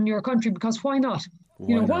seekers in your country, because why not?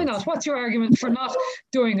 Why not? What's your argument for not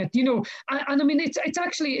doing it? And I mean,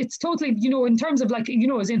 it's totally, in terms of like,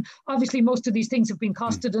 as in, obviously most of these things have been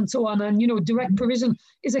costed and so on. And, direct provision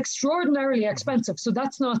is extraordinarily expensive. So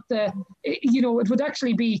that's not it would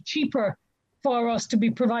actually be cheaper for us to be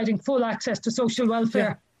providing full access to social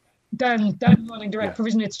welfare than running direct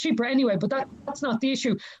provision. It's cheaper anyway, but that's not the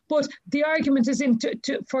issue. But the argument is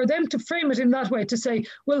for them to frame it in that way, to say,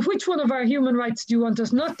 well, which one of our human rights do you want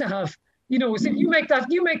us not to have? So you make that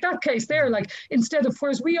case there, like, instead of,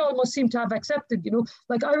 whereas we almost seem to have accepted,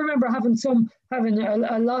 like I remember having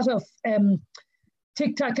a lot of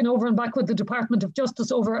tic-tacking over and back with the Department of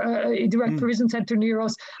Justice over a direct provision centre near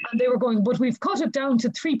us, and they were going, but we've cut it down to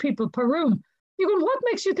 3 people per room. You're going, what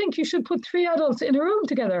makes you think you should put 3 adults in a room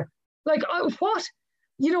together? Like, what?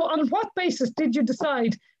 On what basis did you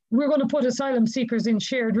decide we're going to put asylum seekers in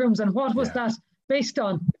shared rooms, and what was that based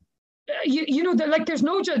on? There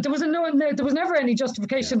was never any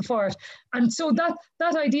justification for it, and so that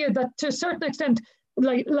idea that to a certain extent,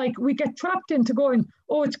 like we get trapped into going,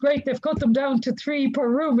 oh, it's great, they've cut them down to 3 per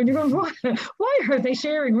room, and you're going, why are they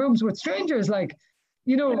sharing rooms with strangers? Like,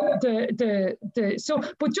 but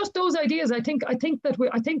just those ideas, I think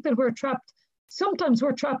that we're trapped. Sometimes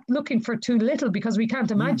we're trapped looking for too little because we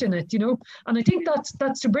can't imagine it, and I think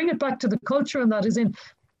that's to bring it back to the culture, and that is in.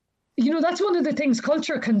 That's one of the things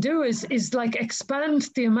culture can do is like expand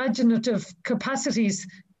the imaginative capacities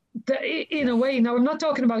in a way. Now, I'm not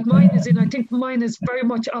talking about mine, I think mine is very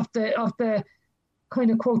much of the kind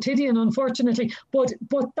of quotidian, unfortunately. But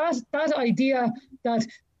that idea that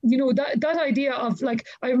that idea of, like,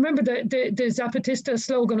 I remember the Zapatista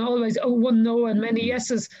slogan always, oh, one no and many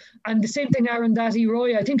yeses, and the same thing Aaron Datty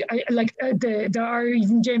Roy, I think, or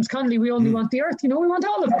even James Connolly, we only want the earth, we want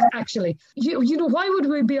all of it, actually. Why would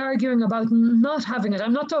we be arguing about not having it?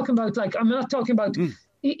 I'm not talking about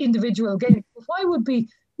individual gain. Why would we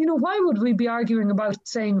be arguing about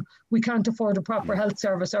saying we can't afford a proper health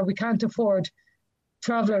service, or we can't afford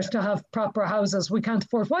travellers to have proper houses, we can't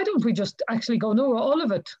afford? Why don't we just actually go, no, all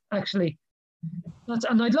of it, actually?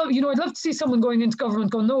 And I'd love to see someone going into government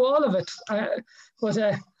going, no, all of it. But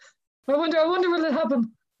I wonder will it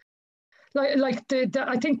happen?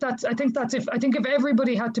 I think if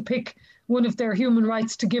everybody had to pick one of their human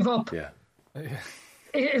rights to give up,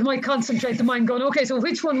 it might concentrate the mind going, okay, so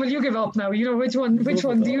which one will you give up now? Which one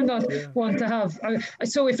do you not want to have?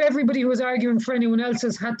 So if everybody who was arguing for anyone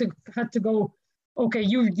else's had to go, okay,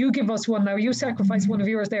 you give us one now, you sacrifice one of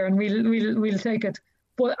yours there, and we'll take it.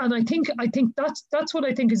 And I think that's what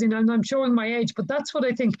I think is in, and I'm showing my age, but that's what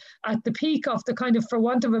I think at the peak of the kind of, for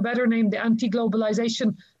want of a better name, the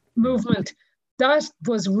anti-globalization movement, that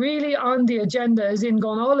was really on the agenda, as in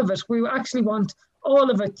going, all of it. We actually want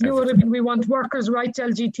all of it. You know what I mean? We want workers' rights,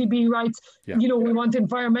 LGTB rights, we want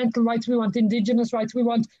environmental rights, we want indigenous rights, we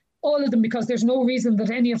want all of them, because there's no reason that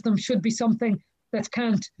any of them should be something that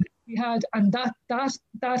can't be had. And that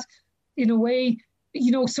in a way,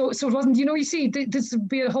 so it wasn't, you see, this would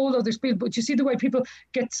be a whole other spiel, but you see the way people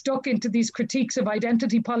get stuck into these critiques of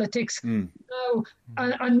identity politics now,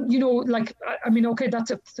 and like, I mean, okay,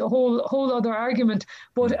 that's a whole other argument,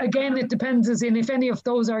 but again, it depends, as in, if any of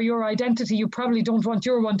those are your identity, you probably don't want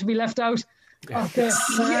your one to be left out. Okay.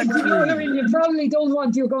 You know what I mean? You probably don't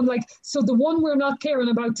want, you're going like, so the one we're not caring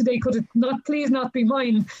about today, could it not please not be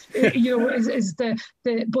mine? Is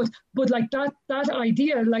but like that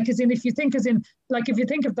idea, like, as in, if you think of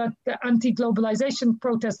that, the anti-globalization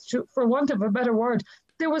protests, for want of a better word,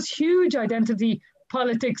 there was huge identity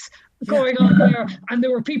politics going on there, and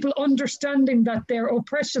there were people understanding that their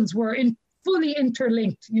oppressions were fully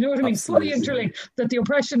interlinked. You know what I mean? Absolutely. Fully interlinked. That the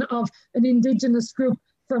oppression of an indigenous group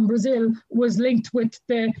from Brazil was linked with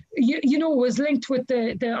the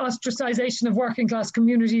ostracization of working class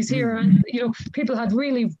communities here, and people had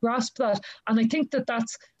really grasped that, and I think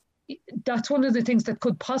that's one of the things that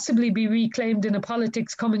could possibly be reclaimed in a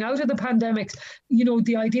politics coming out of the pandemic.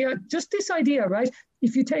 The idea, just this idea, right?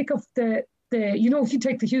 If you take off if you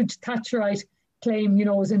take the huge Thatcherite claim,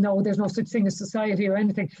 as in, no, there's no such thing as society or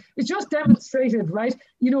anything. It's just demonstrated, right?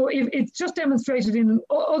 It's just demonstrated in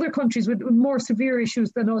other countries with more severe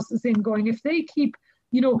issues than us, as in going, if they keep,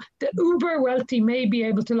 the uber wealthy may be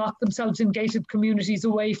able to lock themselves in gated communities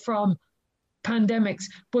away from pandemics,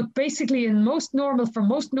 but basically for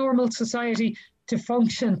most normal society to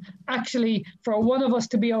function, actually, for one of us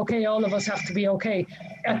to be okay, all of us have to be okay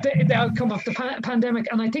at the outcome of the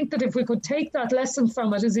pandemic. And I think that if we could take that lesson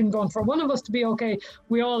from it, as in going, for one of us to be okay,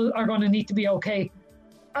 we all are going to need to be okay.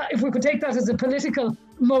 If we could take that as a political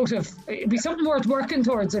motive, it'd be something worth working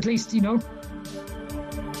towards, at least,